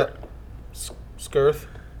 Yeah. Skirth?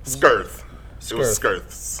 Skirth. It was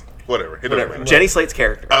Skirths. Whatever. Jenny Slate's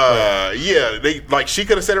character. Yeah, she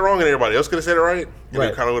could have said it wrong and everybody else could have said it right. And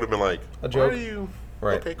it kind of would have been like, a joke. Why are you?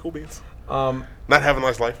 Right. Okay, cool beans. Not having a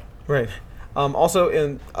nice life. Right. Also,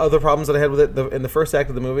 in other problems that I had with it, in the first act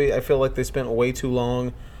of the movie, I feel like they spent way too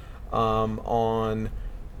long on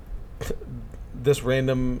this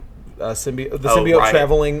random symbiote Riot.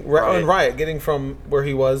 traveling, Riot getting from where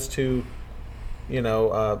he was to,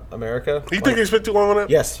 America. You think they spent too long on that?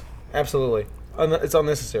 Yes, absolutely. It's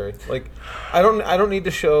unnecessary. Like, I don't need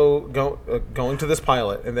to show going to this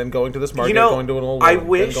pilot and then going to this market, going to an old one,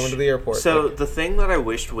 then going to the airport. So the thing that I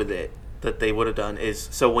wished with it that they would have done is,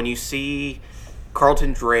 so when you see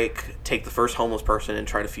Carlton Drake take the first homeless person and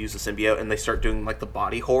try to fuse the symbiote, and they start doing like the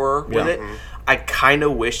body horror with it, I kind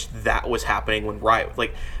of wish that was happening when Riot,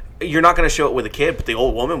 like, you're not going to show it with a kid, but the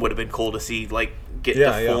old woman would have been cool to see, like, get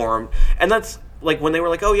deformed. And that's like when they were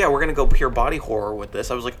like, oh yeah, we're going to go pure body horror with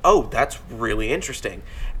this. I was like, oh, that's really interesting.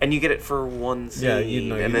 And you get it for one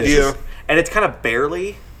scene. And it's kind of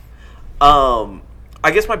barely. I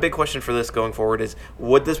guess my big question for this going forward is,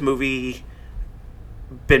 would this movie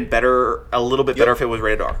been better, a little bit better if it was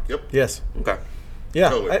rated R? Yep. Yes. Okay. Yeah.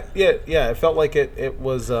 Totally. It felt like it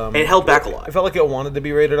was. It held back a lot. It felt like it wanted to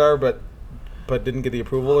be rated R, but didn't get the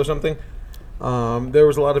approval or something. There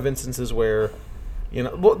was a lot of instances where,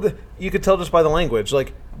 you could tell just by the language.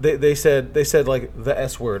 Like they said like the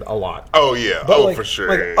S word a lot. Oh yeah. But for sure.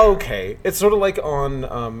 Like, okay, it's sort of like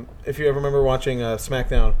on if you ever remember watching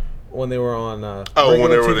SmackDown. When they were on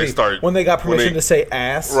whenever TV, when they got permission to say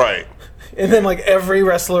ass, right? And then like every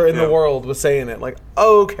wrestler in the world was saying it. Like,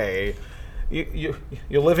 okay, you're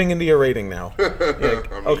living into your rating now.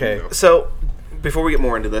 Okay. So before we get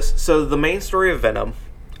more into this, so the main story of Venom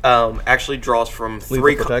actually draws from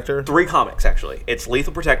three comics. Actually, it's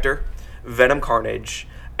Lethal Protector, Venom Carnage,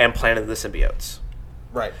 and Planet of the Symbiotes.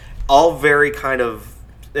 Right. All very kind of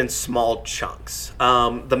in small chunks.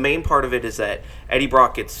 The main part of it is that Eddie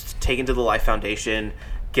Brock gets taken to the Life Foundation,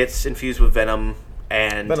 gets infused with Venom,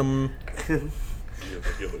 and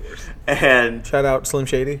and shout out Slim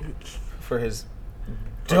Shady for his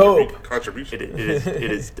dope contribution. It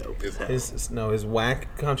is dope. His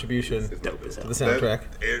whack contribution dope as hell to the soundtrack.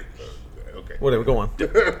 Okay, whatever. Go on.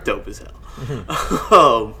 Dope as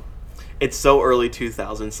hell. It's so early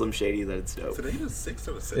 2000 Slim Shady that it's dope. Today is 6th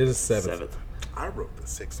or the 7th? It is 7th. I wrote the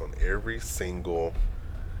 6 on every.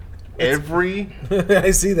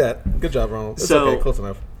 I see that. Good job, Ronald. It's okay, close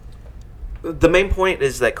enough. The main point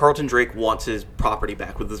is that Carlton Drake wants his property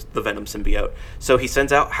back with the Venom symbiote. So he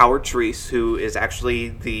sends out Howard Treese, who is actually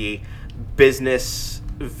the business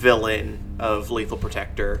villain of Lethal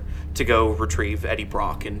Protector, to go retrieve Eddie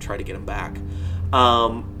Brock and try to get him back.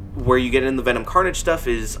 Where you get in the Venom Carnage stuff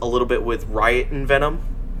is a little bit with Riot and Venom.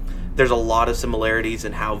 There's a lot of similarities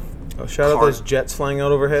in how... shout out those jets flying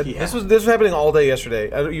out overhead. Yeah. This was happening all day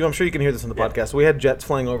yesterday. I'm sure you can hear this on the podcast. So we had jets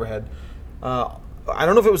flying overhead. I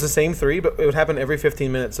don't know if it was the same 3, but it would happen every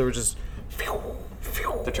 15 minutes. They were just...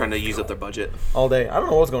 They're trying to use up their budget. All day. I don't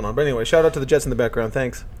know what's going on. But anyway, shout out to the jets in the background.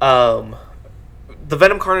 Thanks. The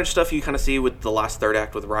Venom Carnage stuff you kind of see with the last third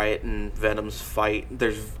act with Riot and Venom's fight.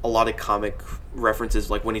 There's a lot of comic references,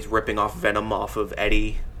 like when he's ripping off Venom off of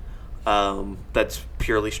Eddie. That's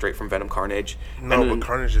purely straight from Venom Carnage. No, but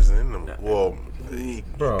Carnage isn't in them. Well, he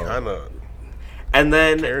kind of... And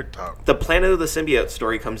then the Planet of the Symbiote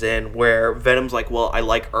story comes in where Venom's like, well, I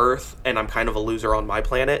like Earth, and I'm kind of a loser on my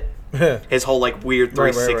planet. His whole like weird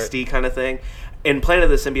 360 kind of thing. In Planet of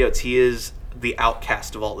the Symbiotes, he is the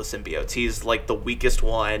outcast of all the symbiotes. He's like the weakest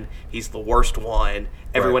one. He's the worst one.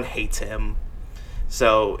 Everyone hates him.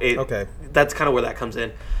 So that's kind of where that comes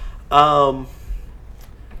in. I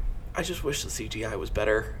just wish the CGI was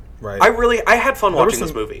better. Right. I had fun watching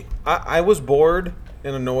this movie. I was bored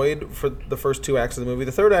and annoyed for the first 2 acts of the movie.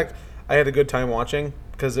 The third act, I had a good time watching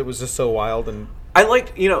because it was just so wild. And I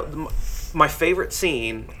liked, my favorite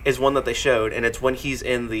scene is one that they showed, and it's when he's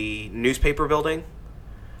in the newspaper building,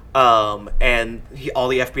 and all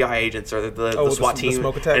the FBI agents are the SWAT team,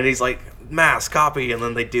 smoke attack. And he's like, mass copy, and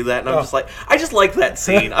then they do that, and I'm just like, I just like that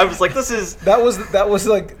scene. I was like, this is that was the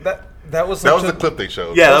clip they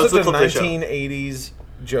showed. Yeah, that was the clip they showed. 1980s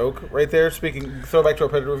joke right there. Throwback to our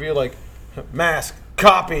Predator review, like mask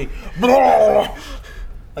copy.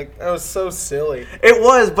 Like, that was so silly. It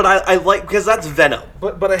was, but I like, because that's Venom.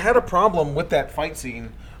 But I had a problem with that fight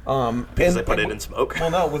scene. Because they put it in smoke. Well,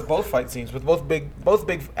 no, with both fight scenes, with both big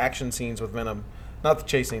action scenes with Venom, not the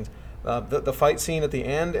chase scenes. The fight scene at the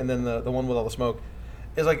end, and then the one with all the smoke,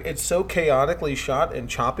 is like, it's so chaotically shot and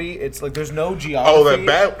choppy. It's like there's no geography.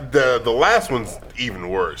 The last one's even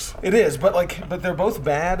worse. It is, but they're both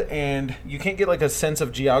bad, and you can't get like a sense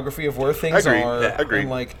of geography of where things are. Yeah, agreed. And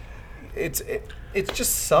like, it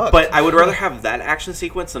just sucks. But I would rather have that action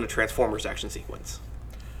sequence than a Transformers action sequence.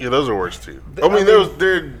 Yeah, those are worse too.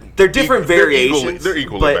 They're different variations. They're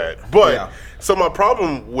equally bad. But so my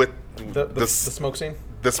problem with the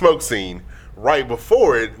smoke scene, right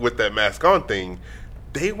before it with that mask on thing,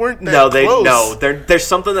 they weren't that close. There's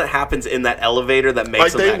something that happens in that elevator that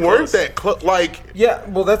makes them that close. They weren't that close. Like, yeah,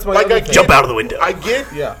 well, that's my other thing. Jump out of the window. I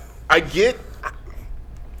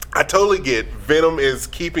totally get Venom is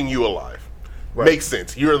keeping you alive. Right. Makes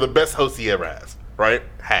sense. You're the best host he ever has, right?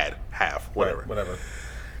 Have, whatever. Right, whatever.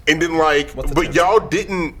 And then, like, but y'all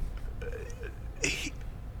didn't.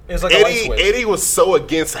 It's like Eddie was so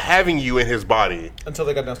against having you in his body until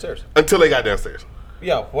they got downstairs.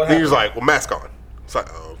 Yeah, what happened? He was like, "Well, mask on." It's like,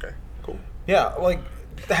 "Oh, okay, cool." Yeah, like,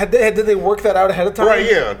 did they work that out ahead of time? Right.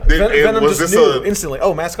 Yeah. Venom just knew instantly.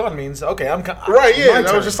 Oh, mask on means okay. I'm right. Yeah. And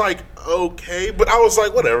I was just like, okay, but I was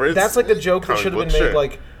like, whatever. That's like a joke that should have been made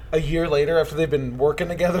like a year later after they've been working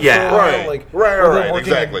together. Yeah. For a while. Right. Like, right.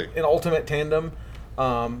 Exactly. In ultimate tandem.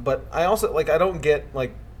 But I also I don't get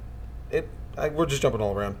like it. We're just jumping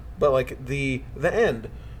all around. But like the end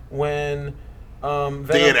when Venom,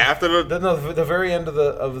 the end after the very end of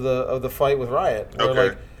the fight with Riot, where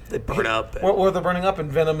like they burn up, or they're burning up,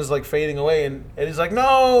 and Venom is like fading away, and he's like,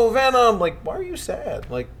 "No, Venom! Like, why are you sad?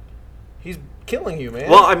 Like, he's killing you, man."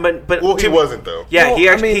 Well, I mean, but he wasn't though. Yeah,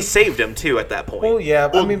 he saved him too at that point. Well, yeah,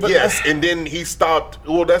 but yes, and then he stopped.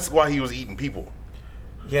 Well, that's why he was eating people.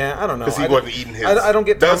 Yeah, I don't know. Because he wasn't eating his. I don't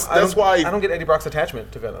get. That's why I don't get Eddie Brock's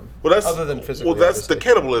attachment to Venom. Well, that's other than physically. Well, that's obviously. The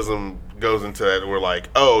cannibalism goes into that. We're like,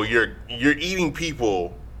 oh, you're eating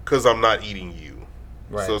people because I'm not eating you.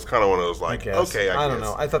 Right. So it's kind of one of those like, okay, I don't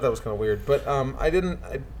know. I thought that was kind of weird, but I didn't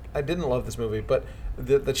love this movie. But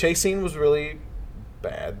the chase scene was really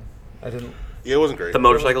bad. Yeah, it wasn't great. The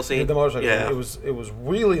motorcycle scene. The motorcycle. Yeah. Scene. It was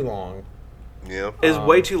really long. Yeah. It was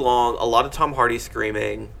way too long. A lot of Tom Hardy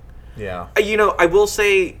screaming. Yeah. I will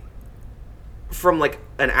say, from like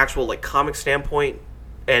an actual like comic standpoint,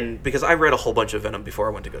 and because I read a whole bunch of Venom before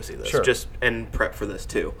I went to go see this, and prep for this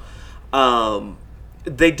too.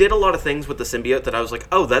 They did a lot of things with the symbiote that I was like,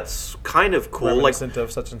 oh, that's kind of cool. Reminiscent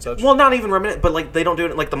of such and such. Well, not even reminiscent, but like they don't do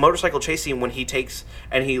it like the motorcycle chase scene when he takes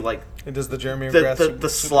and he like it does the Jeremy the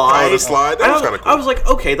slide. Oh, the slide. That was kind of cool. I was like,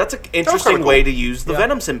 okay, that's an interesting way to use the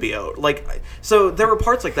Venom symbiote. Like, so there were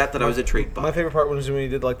parts like that I was intrigued by. My favorite part was when he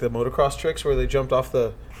did like the motocross tricks where they jumped off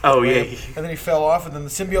the. Oh yeah, and then he fell off, and then the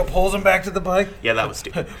symbiote pulls him back to the bike. Yeah, that was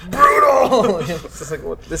stupid. Brutal. It's just like,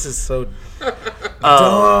 what? This is so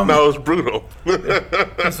dumb. No, it was brutal.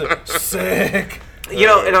 Sick. You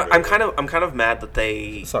know, and I'm kind of mad that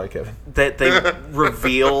they. Sorry, Kevin. That they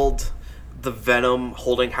revealed the Venom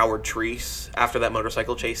holding Howard Treese after that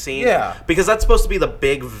motorcycle chase scene. Yeah. Because that's supposed to be the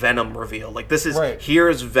big Venom reveal. Like, this is,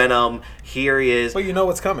 here's Venom, here he is. But you know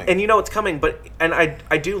what's coming. And you know what's coming, and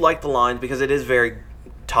I do like the lines because it is very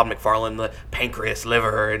Todd McFarlane, the pancreas,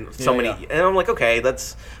 liver, and so many. Yeah. And I'm like, okay,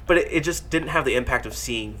 but it just didn't have the impact of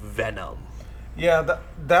seeing Venom. Yeah,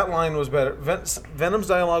 that line was better. Venom's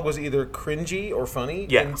dialogue was either cringy or funny.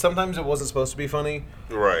 Yeah. And sometimes it wasn't supposed to be funny.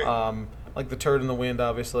 Right. Like the turd in the wind,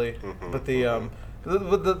 obviously. Mm-hmm, but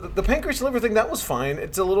the pancreas liver thing, that was fine.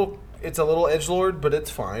 It's a little edgelord, but it's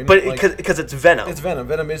fine. But because it's Venom. It's Venom.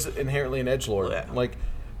 Venom is inherently an edgelord. Yeah. Like,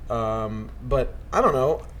 but I don't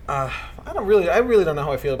know. I really don't know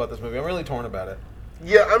how I feel about this movie. I'm really torn about it.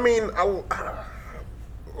 Yeah, I mean,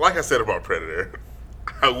 like I said about Predator,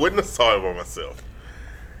 I wouldn't have saw it by myself,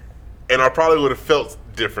 and I probably would have felt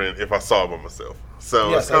different if I saw it by myself.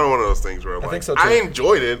 So it's kind of one of those things where I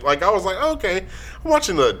enjoyed it. Like, I was like, okay, I'm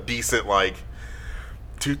watching a decent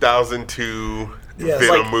 2002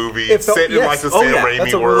 Venom movie set in like the Sam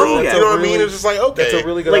Raimi world. You know what I mean? It's just like, okay, that's a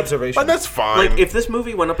really good observation. But that's fine. Like, if this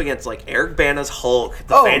movie went up against like Eric Bana's Hulk,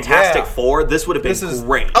 the Fantastic Four, this would have been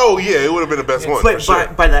great. Oh yeah, it would have been the best one.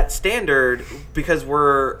 But by that standard, because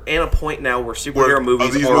we're at a point now where superhero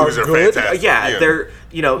movies are good. Fantastic. Yeah, they're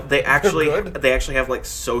they actually have like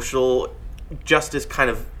social justice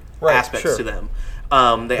kind of aspects to them.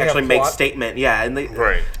 They actually make statement. Yeah, and they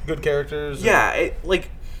good characters. Yeah,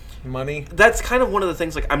 money. That's kind of one of the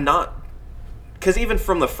things. Like, I'm not because even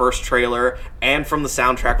from the first trailer and from the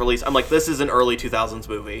soundtrack release, I'm like, this is an early 2000s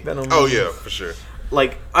movie. Oh yeah, for sure.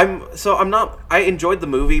 Like I enjoyed the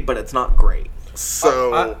movie, but it's not great.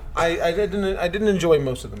 So I didn't enjoy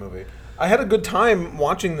most of the movie. I had a good time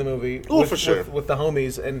watching the movie for sure. with the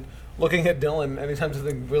homies and looking at Dylan anytime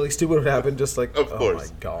something really stupid would happen, just like, of course.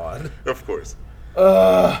 Oh my god. Of course. You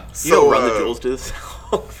know Run the Jewels do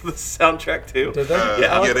the soundtrack too? Did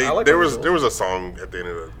they? There was a song at the end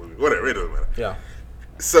of the movie. Whatever, it doesn't matter. Yeah.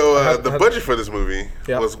 So the budget for this movie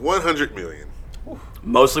was $100 million.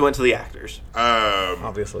 Mostly went to the actors.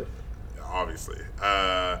 Obviously.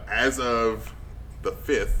 As of the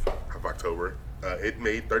 5th of October, it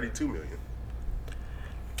made $32 million.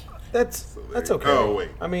 That's okay. Oh wait.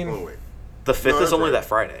 I mean, the 5th is only that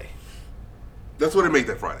Friday. That's what it made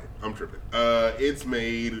that Friday. I'm tripping. It's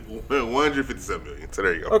made $157 million. So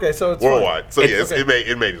there you go. Okay, so it's worldwide. fine. So it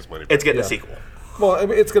made its money. It's getting a sequel.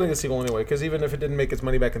 Well, it's getting a sequel anyway, because even if it didn't make its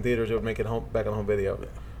money back in theaters, it would make it back on home video.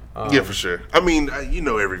 Yeah, for sure. I mean,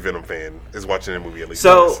 every Venom fan is watching that movie at least.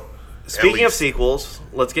 So, speaking of sequels,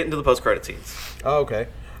 let's get into the post-credit scenes. Oh, okay.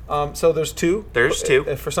 So there's two. There's two.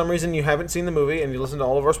 If for some reason you haven't seen the movie and you listen to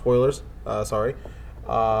all of our spoilers, sorry.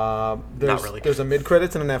 Not really. There's a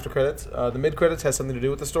mid-credits and an after-credits. The mid-credits has something to do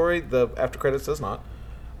with the story. The after-credits does not.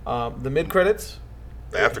 The mid-credits...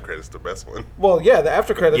 The after-credits the best one. Well, yeah, the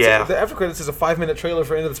after-credits. Yeah. The after-credits is a 5-minute trailer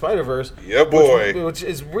for Into the Spider-Verse. Yeah, boy. Which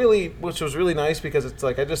was really nice because it's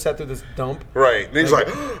like I just sat through this dump. Right. And he's like,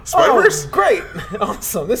 Spider-Verse? Oh, great.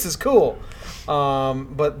 Awesome. This is cool.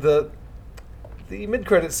 But the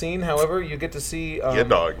mid-credit scene, however, you get to see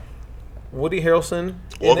dog. Woody Harrelson.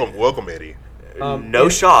 Welcome, Eddie. No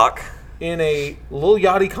shock. In a Lil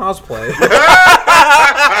Yachty cosplay.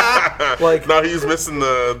 No, he's missing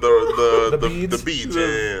the beads. The beads,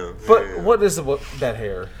 yeah. But what is that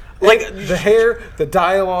hair? Like the hair, the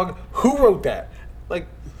dialogue. Who wrote that? Like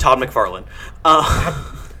Todd McFarlane.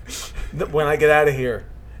 When I get out of here,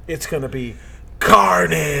 it's gonna be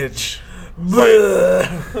carnage.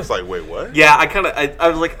 It's like, wait, what? Yeah, I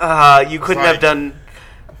was like, you couldn't have done.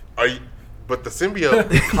 But the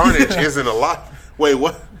symbiote Carnage isn't alive. Wait,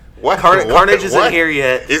 what? What? Carnage isn't here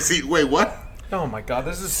yet. Is he? Wait, what? Oh my god,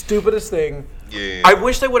 this is the stupidest thing. Yeah. I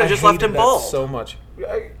wish they would have just left him bald. So much.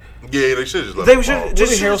 Yeah, they should have just left him bald.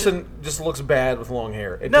 Woody Harrelson just looks bad with long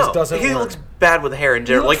hair. It just doesn't work. He looks bad with hair in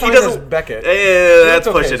general. He doesn't. Beckett. That's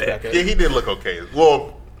pushing it. Yeah, he did look okay.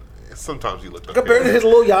 Well, sometimes he looked okay. Compared to his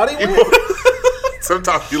Lil Yachty one?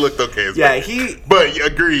 Sometimes he looked okay as well. But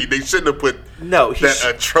agreed, they shouldn't have put that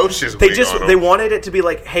atrocious wig on him. They wanted it to be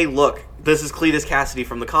like, hey, look, this is Cletus Cassidy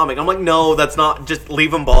from the comic. I'm like, no, that's not. Just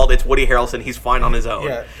leave him bald. It's Woody Harrelson. He's fine on his own.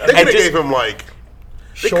 Yeah, they could have gave him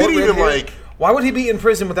Why would he be in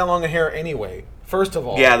prison with that long a hair anyway? First of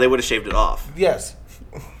all, yeah, they would have shaved it off. Yes.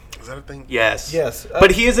 Is that a thing? Yes. Yes.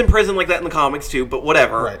 But he is in prison like that in the comics too. But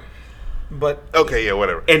whatever. Right. But okay, yeah,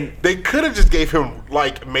 whatever. And they could have just gave him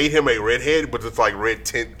made him a redhead, but it's like red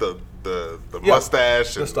tint the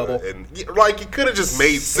mustache and the stubble, and it could have just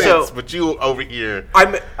made sense. But you over here,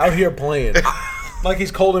 I'm out here playing like he's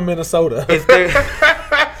cold in Minnesota.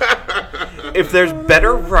 If there's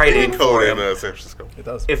better writing for him, San Francisco. It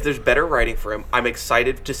does. If there's better writing for him, I'm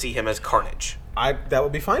excited to see him as Carnage. That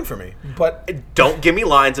would be fine for me. But don't give me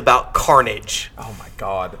lines about Carnage. Oh my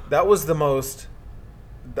god, that was the most.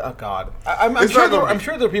 Oh god, I'm sure there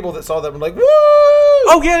are people that saw that and were like, woo!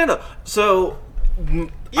 Oh yeah, no. So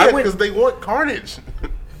yeah, because they want Carnage.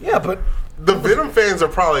 Yeah, but the Venom fans are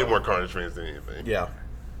probably more Carnage fans than anything. Yeah,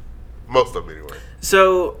 most of them anyway.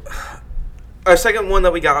 So our second one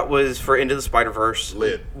that we got was for Into the Spider-Verse.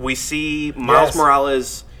 Lit. We see Miles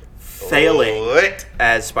Morales failing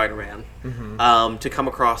as Spider-Man. Mm-hmm. To come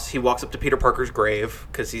across, he walks up to Peter Parker's grave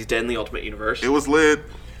because he's dead in the Ultimate Universe. It was lit.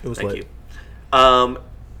 Thank you.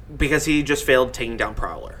 Because he just failed taking down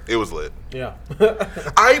Prowler. It was lit. Yeah.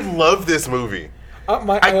 I love this movie.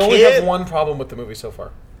 I only have one problem with the movie so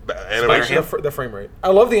far. The animation, the frame rate. I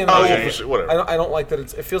love the animation. Oh, yeah, for sure. Whatever. I don't like that.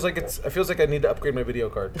 It feels like I need to upgrade my video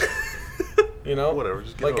card. You know, whatever.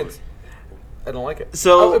 Just get I don't like it.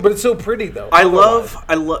 So, but it's so pretty though. I love.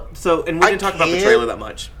 So, and we didn't talk about the trailer that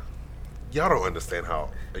much. Y'all don't understand how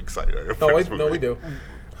excited I am. No, we do.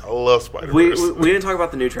 I love Spider-Verse. We didn't talk about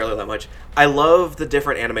the new trailer that much. I love the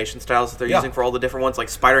different animation styles that they're using for all the different ones, like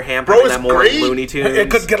Spider-Ham having that more Looney Tunes. It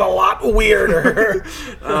could get a lot weirder.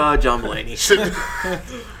 John Mulaney.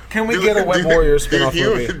 Can we get a Web Warriors spin-off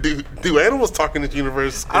movie? Do animals talk in this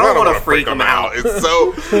universe? I don't want to freak them out. It's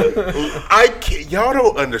so... y'all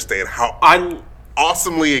don't understand how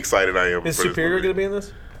awesomely excited I am. Is Superior going to be in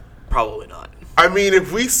this? Probably not. I mean,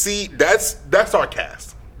 if we see... That's our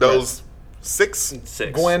cast. Those 6.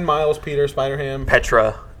 Gwen, Miles, Peter, Spider-Ham,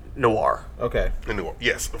 Petra, Noir. Okay. And Noir.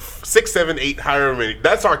 Yes. 6, 7, 8, however many.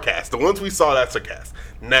 That's our cast. The ones we saw, that's our cast.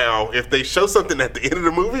 Now, if they show something at the end of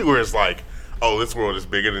the movie where it's like, oh, this world is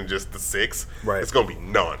bigger than just the 6, right, it's going to be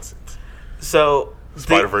nonsense. So,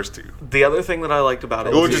 Spider-Verse 2. The other thing that I liked about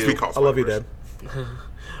it, would just be called I love you, Dad.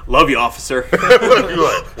 Love you, officer. You're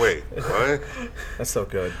like, wait, what? That's so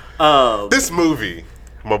good. This movie,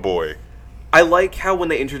 my boy. I like how when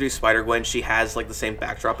they introduce Spider-Gwen, she has like the same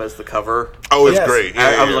backdrop as the cover. Oh, it's great.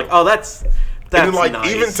 Yeah, I was like, oh, that's and then, like, nice.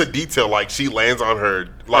 Even to detail, like she lands on her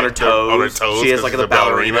toes. On her toes. She has like a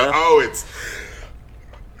ballerina. Oh, it's.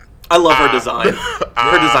 I love her design.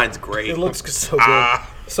 Her design's great. It looks so good.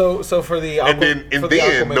 So for the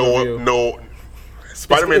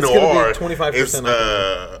Spider-Man Noir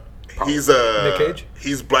 25%. He's Nick Cage?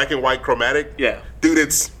 He's black and white chromatic. Yeah, dude,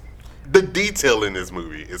 it's the detail in this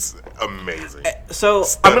movie is amazing. So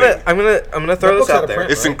Stunning. I'm gonna throw this out there.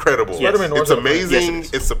 Print, it's incredible. Yes. It's amazing.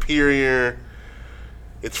 Yes, it's superior.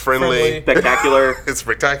 It's friendly. Spectacular. It's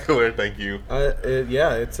spectacular. Thank you.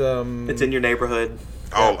 It's It's in your neighborhood.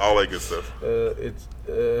 All that good stuff. It's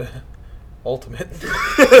ultimate.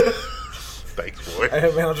 Thanks, boy. I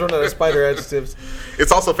was running out of spider adjectives.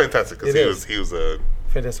 It's also fantastic because he was a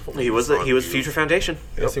fantastic. He was Future Foundation.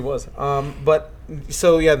 Yes, he was. But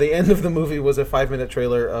so yeah, the end of the movie was a 5-minute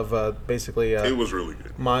trailer of basically. It was really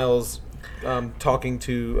good. Miles talking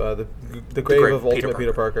to the grave of Ultimate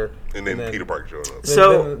Peter Parker, and then Peter Parker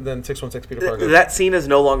showing up. Then 616 Peter Parker. That scene is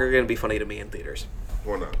no longer going to be funny to me in theaters.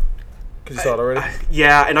 Why not? Because you saw it already.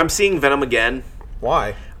 Yeah, and I'm seeing Venom again.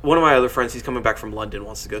 Why? One of my other friends, he's coming back from London,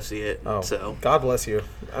 wants to go see it. Oh, so God bless you.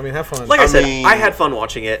 I mean, have fun. Like I said, I had fun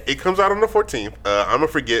watching it. It comes out on the 14th. I'm gonna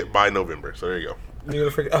forget by November. So there you go. You're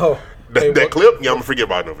gonna forget. Oh, that clip. Yeah, I'm gonna forget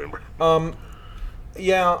by November.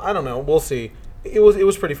 Yeah, I don't know. We'll see. It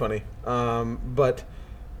was pretty funny. But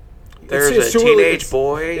there's a teenage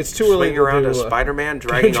boy. It's too early swinging around a Spider-Man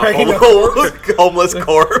dragging a homeless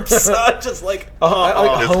corpse. Just like I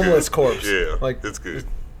like a homeless corpse. Yeah, like it's good.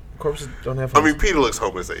 Corpses don't have. I mean, Peter looks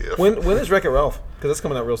homeless AF. When is Wreck-It Ralph? Because that's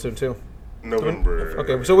coming out real soon too. November.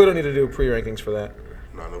 Okay, so we don't need to do pre-rankings for that.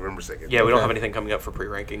 No, November 2nd. Yeah, we don't have anything coming up for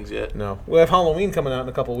pre-rankings yet. No, we have Halloween coming out in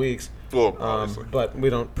a couple weeks. Well, obviously. But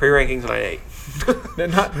we don't pre-rankings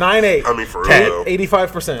 9-8. Not 9-8. I mean, for real,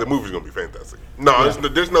 85%. The movie's gonna be fantastic. No,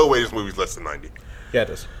 there's no way this movie's less than 90. Yeah,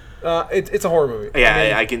 it is. It's a horror movie.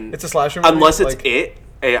 Yeah, I can. It's a slasher movie. Unless it's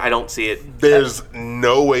I don't see it. There's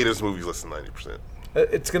no way this movie's less than 90%.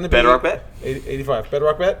 It's going to be Bedrock Bet? 85.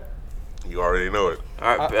 Bedrock Bet? You already know it.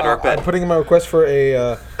 All right, Bedrock Bet. I'm putting in my request for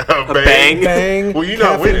a bang. Bang. Well, you're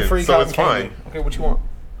not winning, free so it's fine. Candy. Okay, what you want?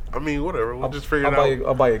 I mean, whatever. We'll just figure it out.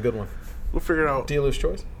 I'll buy you a good one. We'll figure it out. Dealer's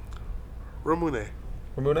choice? Ramune?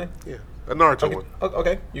 Yeah. A Naruto one.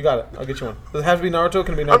 Okay, you got it. I'll get you one. Does it have to be Naruto?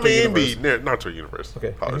 Can it be Naruto Universe? It be Naruto Universe.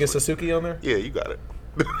 Okay, I can get Sasuke on there? Yeah, you got it.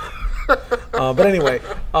 But anyway,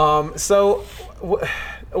 so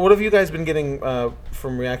what have you guys been getting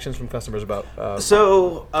from reactions from customers about?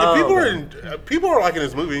 People are liking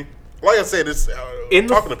this movie. Like I said, it's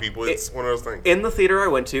talking to people. It's one of those things. In the theater I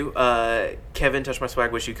went to, Kevin Touch My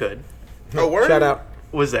Swag, Wish You Could. Oh, word? Shout out.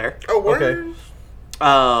 Was there? Oh, word?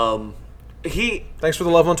 Okay. He. Thanks for the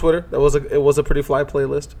love on Twitter. It was a pretty fly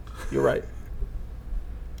playlist. You're right.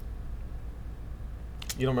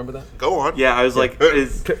 You don't remember that? Go on. Yeah, I was like,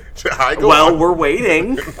 on. We're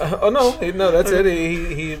waiting. No, that's it.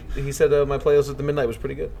 He said my playlist at the midnight was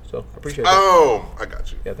pretty good, so I appreciate it. Oh, I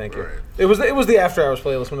got you. Yeah, thank you. Right. It was the after hours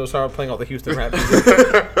playlist when they started playing all the Houston rap music.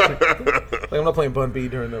 Like I'm not playing Bun B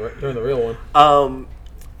during the real one.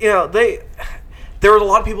 There were a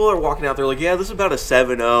lot of people that were walking out there like, yeah, this is about a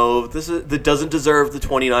 7.0. That doesn't deserve the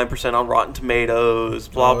 29% on Rotten Tomatoes.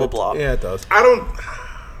 Blah blah blah. Yeah, it does.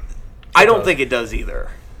 I don't think it does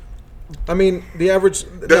either. I mean, the average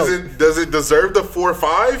does it deserve the 4 or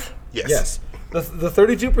 5? Yes. Yes. The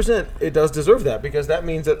 32%, it does deserve that because that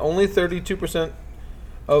means that only 32%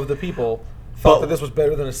 of the people thought that this was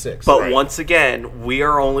better than a 6. But once again,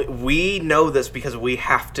 we know this because we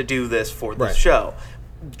have to do this for this show.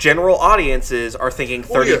 General audiences are thinking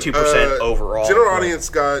 32% overall. General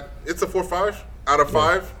audience it's a 4.5 out of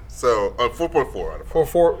 5, so 4.4 out of 5.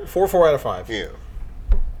 4 out of 5. Yeah.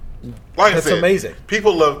 Like that's I said, amazing.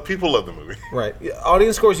 People love the movie. Right.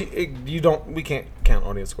 Audience scores, we can't count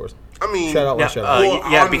audience scores. I mean, shout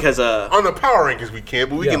out. Because on the power rankings we can,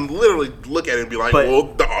 but we can literally look at it and be like,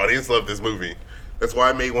 the audience loved this movie. That's why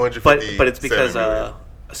I made 150. But it's because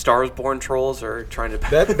Star is Born trolls are trying to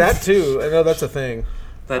that too. I know that's a thing.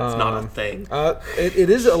 That's not a thing.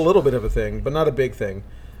 It is a little bit of a thing, but not a big thing.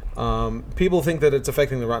 People think that it's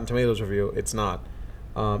affecting the Rotten Tomatoes review. It's not.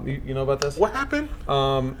 You know about this? What happened?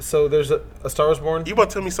 So there's a Star Wars Born. You about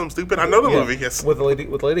to tell me something stupid? I know the movie. Yes, with Lady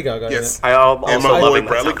Gaga. Yes, in it. I also and my loving boy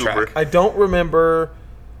Bradley Cooper. I don't remember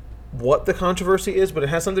what the controversy is, but it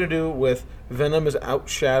has something to do with Venom is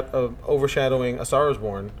overshadowing A Star Is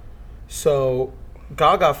Born. So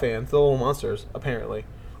Gaga fans, the Little Monsters, apparently,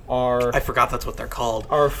 I forgot that's what they're called.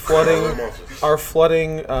 Are flooding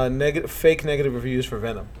fake negative reviews for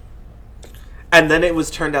Venom. And then it was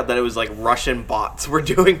turned out that it was like Russian bots were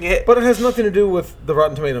doing it. But it has nothing to do with the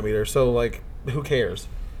Rotten Tomato meter, so like, who cares?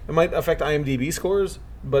 It might affect IMDb scores,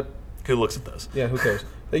 but who looks at those? Yeah, who cares?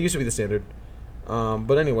 That used to be the standard.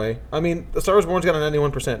 But anyway, I mean, The Star Wars Born's got a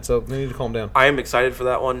 91%, so they need to calm down. I am excited for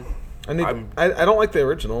that one. I don't like the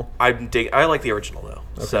original. I like the original though.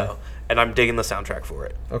 Okay. So, and I'm digging the soundtrack for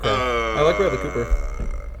it. Okay. I like Bradley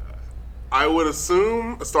Cooper. I would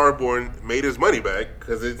assume A Star Born made his money back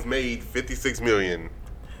because it's made $56 million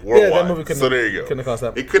worldwide. Yeah, that movie so there you go. Couldn't have cost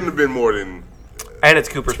that. It couldn't have been more than. And it's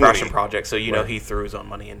Cooper's 20. passion project, so you know he threw his own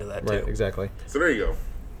money into that too. Right, exactly. So there you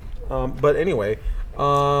go. But anyway,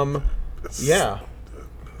 yeah,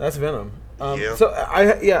 that's Venom. Yeah. So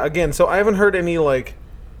I haven't heard any like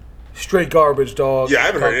straight garbage, dog. Yeah, I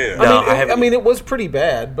haven't heard any. I mean, it was pretty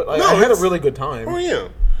bad, but I had a really good time. Oh yeah.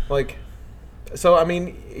 Like, so I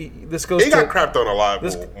mean, this goes. It got crapped on a lot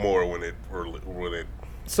more when it.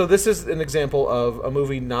 So this is an example of a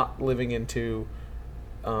movie not living into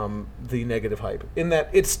the negative hype. In that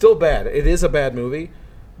it's still bad. It is a bad movie,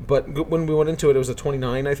 but when we went into it, it was a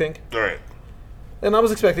 29, I think. All right. And I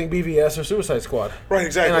was expecting BVS or Suicide Squad. Right,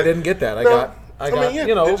 exactly. And I didn't get that. I got I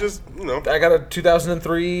got a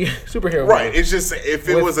 2003 superhero right. movie. It's just if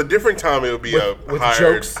it was a different time, it would be a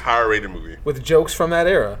higher rated movie with jokes from that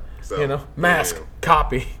era. So, Mask,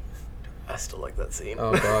 copy. I still like that scene.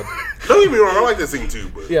 Oh God! Don't get me wrong, I like that scene too.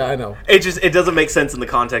 But yeah, I know. It doesn't make sense in the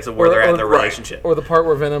context of where they're at in their relationship. Or the part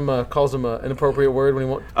where Venom calls him an inappropriate word when he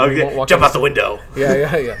won't. Won't jump out the window.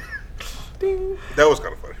 Yeah. Ding. That was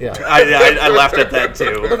kind of funny. Yeah, I laughed at that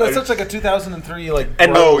too. But that's such like a 2003 like.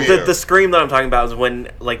 And the scream that I'm talking about is when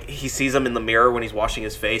like he sees him in the mirror when he's washing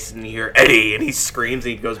his face, and you hear Eddie, and he screams,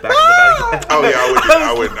 and he goes back to the back. Oh yeah,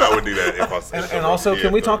 I would do that if I was. And also,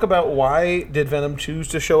 can we talk about why did Venom choose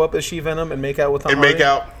to show up as She-Venom and make out with Tom Hardy? Make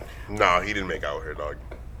out? No, he didn't make out with her, dog.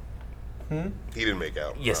 He didn't make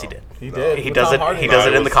out. Yes, he did. He did. He does it. He does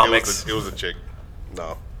it in the comics. It was a chick.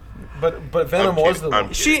 No. But Venom was the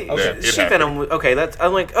one. She Venom. Okay, that's.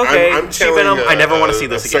 I'm like, okay, She Venom. I never want to see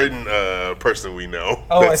this again. Certain person we know.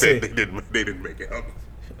 Oh, I see. They didn't make out.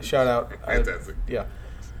 Shout out. Fantastic. Yeah.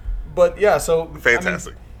 But yeah, so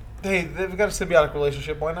fantastic. I mean, hey, they've got a symbiotic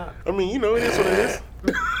relationship. Why not? I mean, it is what it is.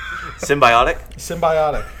 Symbiotic.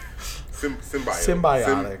 Symbiotic.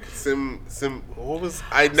 What was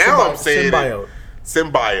I? Now I'm saying symbiote.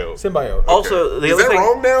 Symbiote. Okay. Also, is that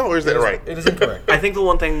wrong now, or is that right? It is incorrect. I think the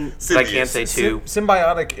one thing that I can say too.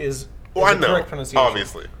 Symbiotic is I know, correct pronunciation.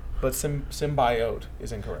 Obviously. But symbiote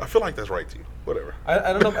is incorrect. I feel like that's right too. Whatever.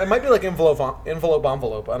 I don't know. It might be like envelope.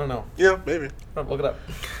 I don't know. Yeah, maybe. Look it up.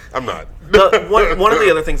 I'm not. One of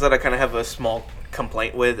the other things that I kind of have a small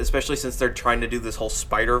complaint with, especially since they're trying to do this whole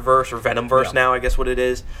Spider-Verse or Venom-verse now, I guess what it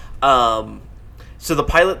is. So the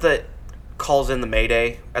pilot that calls in the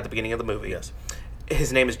Mayday at the beginning of the movie,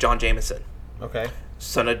 his name is John Jameson. Okay.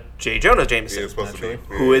 Son of J. Jonah Jameson. Yeah,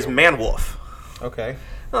 who is Man-Wolf. Okay.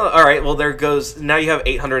 All right, well, there goes. Now you have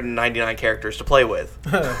 899 characters to play with.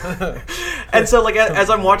 And so, like, as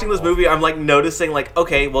I'm watching this movie, I'm, like, noticing, like,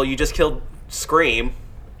 okay, well, you just killed Scream,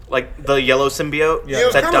 like, the yellow symbiote it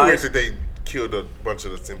was kind of weird that they killed a bunch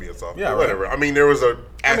of the symbiotes off. Yeah, whatever. Right. I mean, there was an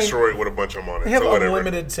asteroid with a bunch of them on it. They have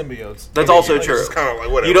unlimited symbiotes. That's also true. It's kind of like,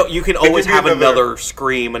 whatever. You can always have another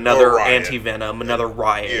Scream, another Anti-Venom, another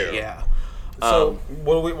Riot, yeah. So,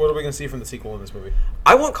 what are we going to see from the sequel in this movie?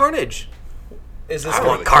 I want Carnage. I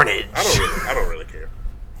want Carnage. I don't really care.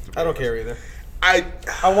 I don't care either. I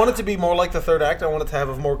want it to be more like the third act. I want it to have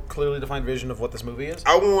a more clearly defined vision of what this movie is.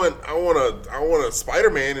 I want a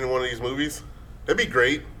Spider-Man in one of these movies. That'd be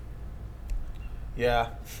great. Yeah.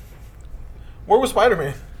 Where was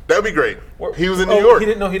Spider-Man? That'd be great. He was in New York. He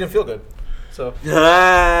didn't feel good. So.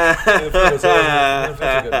 I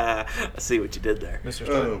see what you did there, Mr.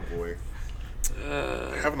 Oh boy.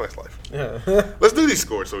 Have a nice life. Yeah. Let's do these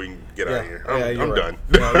scores so we can get out of here. I'm done.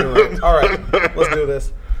 Yeah, you're right. All right, let's do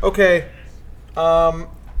this. Okay, I'll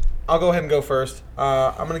go ahead and go first.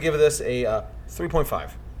 I'm going to give this a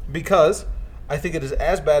 3.5 because I think it is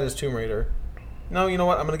as bad as Tomb Raider. No, you know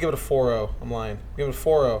what? I'm going to give it a 4.0. I'm lying. Give it a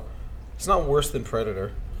 4.0. It's not worse than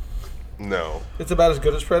Predator. No. It's about as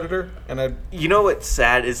good as Predator, and You know what's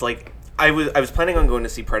sad is like I was planning on going to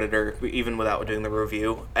see Predator even without doing the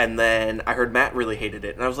review, and then I heard Matt really hated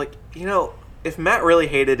it, and I was like, if Matt really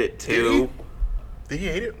hated it too, did he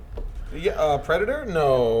hate it? Yeah, Predator?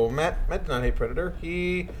 No, Matt did not hate Predator.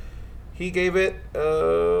 He gave it.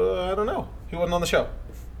 I don't know. He wasn't on the show.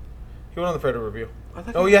 He went on the Predator review.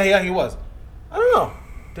 He was. I don't know.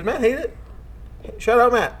 Did Matt hate it? Shout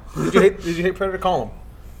out Matt. Did you hate Predator? Call him.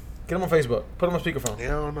 Get him on Facebook. Put him on speakerphone.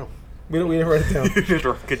 Yeah, I don't know. We didn't write it down.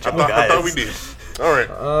 Good job, guys. I thought we did. All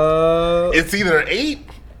right. It's either an 8.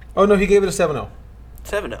 Oh no, he gave it a 7-0.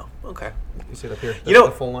 7-0. Okay. You see it up here.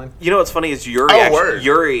 The full line. You know what's funny is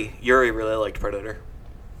Yuri really liked Predator.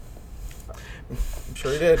 I'm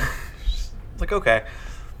sure he did. Like, okay.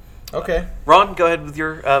 Okay. Ron, go ahead with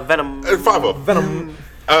your Venom. 5-0. Venom.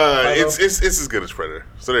 It's as good as Predator.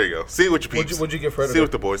 So there you go. See it with your peeps. What'd you give Predator? See it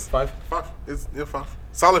with the boys. 5? 5. It's 5.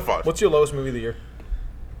 Solid 5. What's your lowest movie of the year?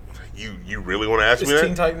 You really want to ask me that?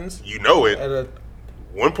 Teen Titans. You know it. At a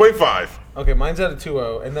 1.5. Okay, mine's at a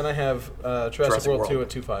 2.0, and then I have Jurassic World 2 at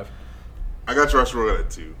 2.5. I got Jurassic World at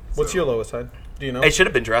 2. What's your lowest side? Do you know? It should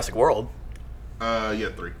have been Jurassic World.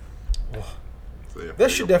 3. So, yeah,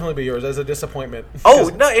 this should definitely be yours as a disappointment.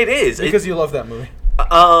 Oh no, it is because you love that movie.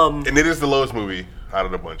 And it is the lowest movie out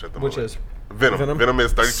of the bunch at the moment. Which is Venom. Venom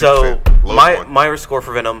is 32%. So my score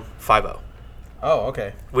for Venom 5-0. Oh,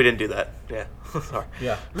 okay. We didn't do that. Yeah, sorry.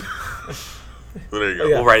 Yeah. So there you go.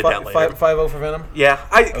 Yeah, we'll write it down later. 5-0 for Venom. Yeah,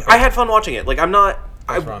 I had fun watching it. Like I'm not.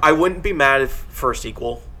 I wouldn't be mad for a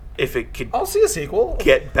sequel if it could. I'll see a sequel.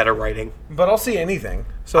 Get better writing. But I'll see anything.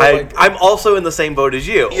 So I'm also in the same boat as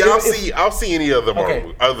you. Yeah, I'll see any other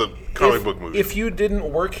other comic book movies. If you didn't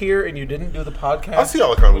work here and you didn't do the podcast, I'll see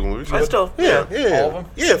all the comic book movies. I still, yeah, all of them.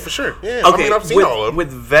 Yeah, for sure. Yeah, okay, I've seen all of them.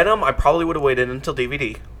 With Venom, I probably would have waited until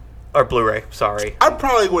DVD or Blu-ray. Sorry, I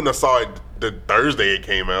probably wouldn't have saw it the Thursday it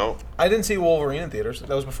came out. I didn't see Wolverine in theaters.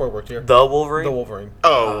 That was before I worked here. The Wolverine. The Wolverine.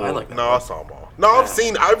 Oh, I like that. No, I saw them all. No, I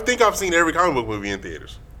think I've seen every comic book movie in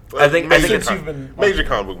theaters. I think major comic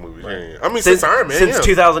book movies. Right. Yeah. I mean, since Iron Man, since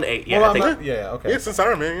 2008. Yeah, well, I think. Okay. Yeah, since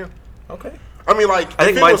Iron Man. Yeah. Okay. I mean, like I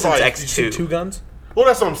think mine's since X2. Did you see Two Guns? Well,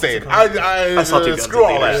 that's what I'm saying. I saw Two Guns. Screw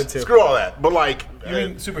all that. Screw all that. But like, you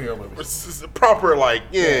mean superhero movies? Proper, like,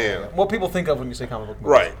 yeah. What people think of when you say comic book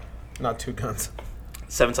movies, right? Not Two Guns.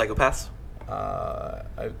 7 Psychopaths.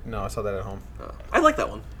 I saw that at home. I like that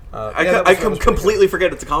one. I completely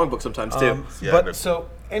forget it's a comic book sometimes too. So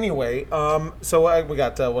anyway, we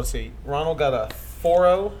got let's see. Ronald got a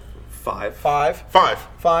 4-0. 5.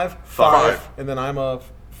 And then I'm a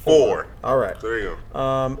 4. All right. There you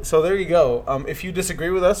go. So there you go. If you disagree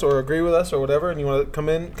with us or agree with us or whatever, and you want to come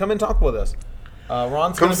in, talk with us.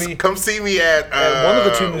 Ron's going to be. Come see me at one of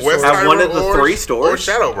the two new stores. At one of the 3 stores.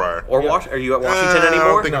 Or Shadowbriar. Or are you at Washington anymore? I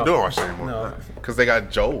don't think I'm doing Washington anymore. No. Because they got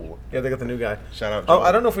Joel. Yeah, they got the new guy. Shout out Joel. Oh,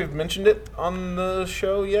 I don't know if we've mentioned it on the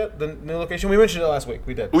show yet, the new location. We mentioned it last week.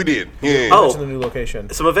 We did. Yeah. We mentioned the new location.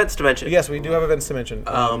 Some events to mention. Yes, we do have events to mention.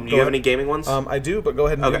 Do you have any gaming ones? I do, but go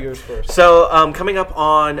ahead and do yours first. So, coming up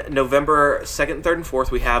on November 2nd, 3rd, and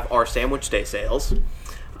 4th, we have our Sandwich Day sales.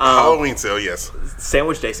 Halloween sale, yes.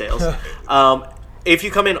 Sandwich Day sales. If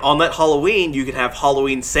you come in on that Halloween, you can have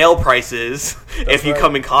Halloween sale prices if you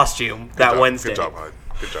come in costume Wednesday. Good job, Hyde.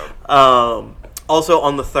 Good job. Also,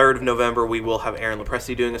 on the 3rd of November, we will have Aaron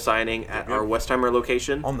Lepresti doing a signing at our Westheimer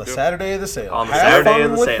location. On the Saturday of the sale. On the Saturday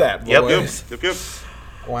of the sale. That, Yep.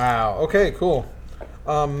 Wow. Okay, cool.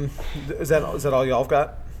 Is that all y'all have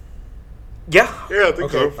got? Yeah, I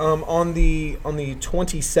think so. On the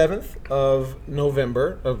 27th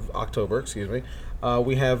of October, excuse me,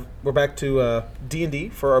 we're back to D&D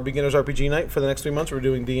for our Beginners RPG Night for the next 3 months. We're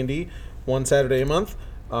doing D&D one Saturday a month,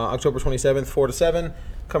 October 27th, 4 to 7.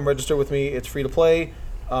 Come register with me. It's free to play.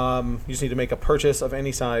 You just need to make a purchase of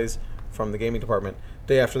any size from the gaming department.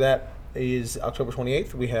 Day after that is October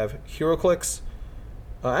 28th. We have HeroClix.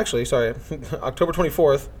 October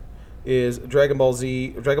 24th is Dragon Ball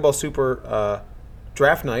Super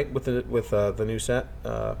Draft Night with the new set.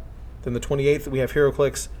 Then the 28th we have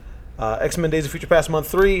HeroClix X-Men Days of Future Past Month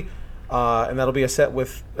 3, and that'll be a set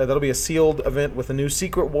with that'll be a sealed event with a new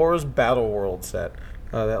Secret Wars Battle World set.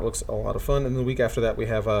 That looks a lot of fun. And the week after that we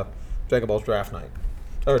have Dragon Ball's Draft Night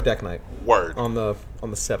or Deck Night. Word. On the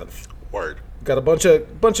 7th. Word. Got a bunch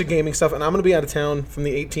of gaming stuff, and I'm going to be out of town from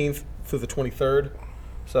the 18th through the 23rd.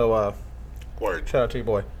 So word. Shout out to your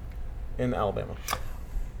boy in Alabama.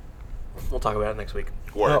 We'll talk about it next week.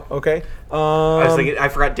 Word. Oh, okay. I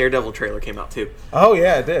forgot Daredevil trailer came out too. Oh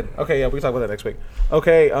yeah, it did. Okay, yeah, we can talk about that next week.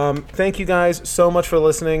 Okay, thank you guys so much for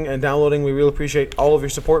listening and downloading. We really appreciate all of your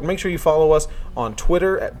support. Make sure you follow us on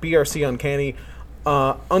Twitter at BRC Uncanny,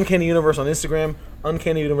 Uncanny Universe on Instagram,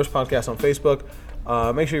 Uncanny Universe Podcast on Facebook.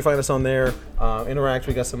 Make sure you find us on there. Interact.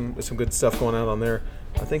 We got some good stuff going out on there.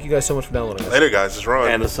 Thank you guys so much for downloading us. Later, guys. It's Ron.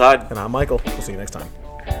 And Asad. And I'm Michael. We'll see you next time.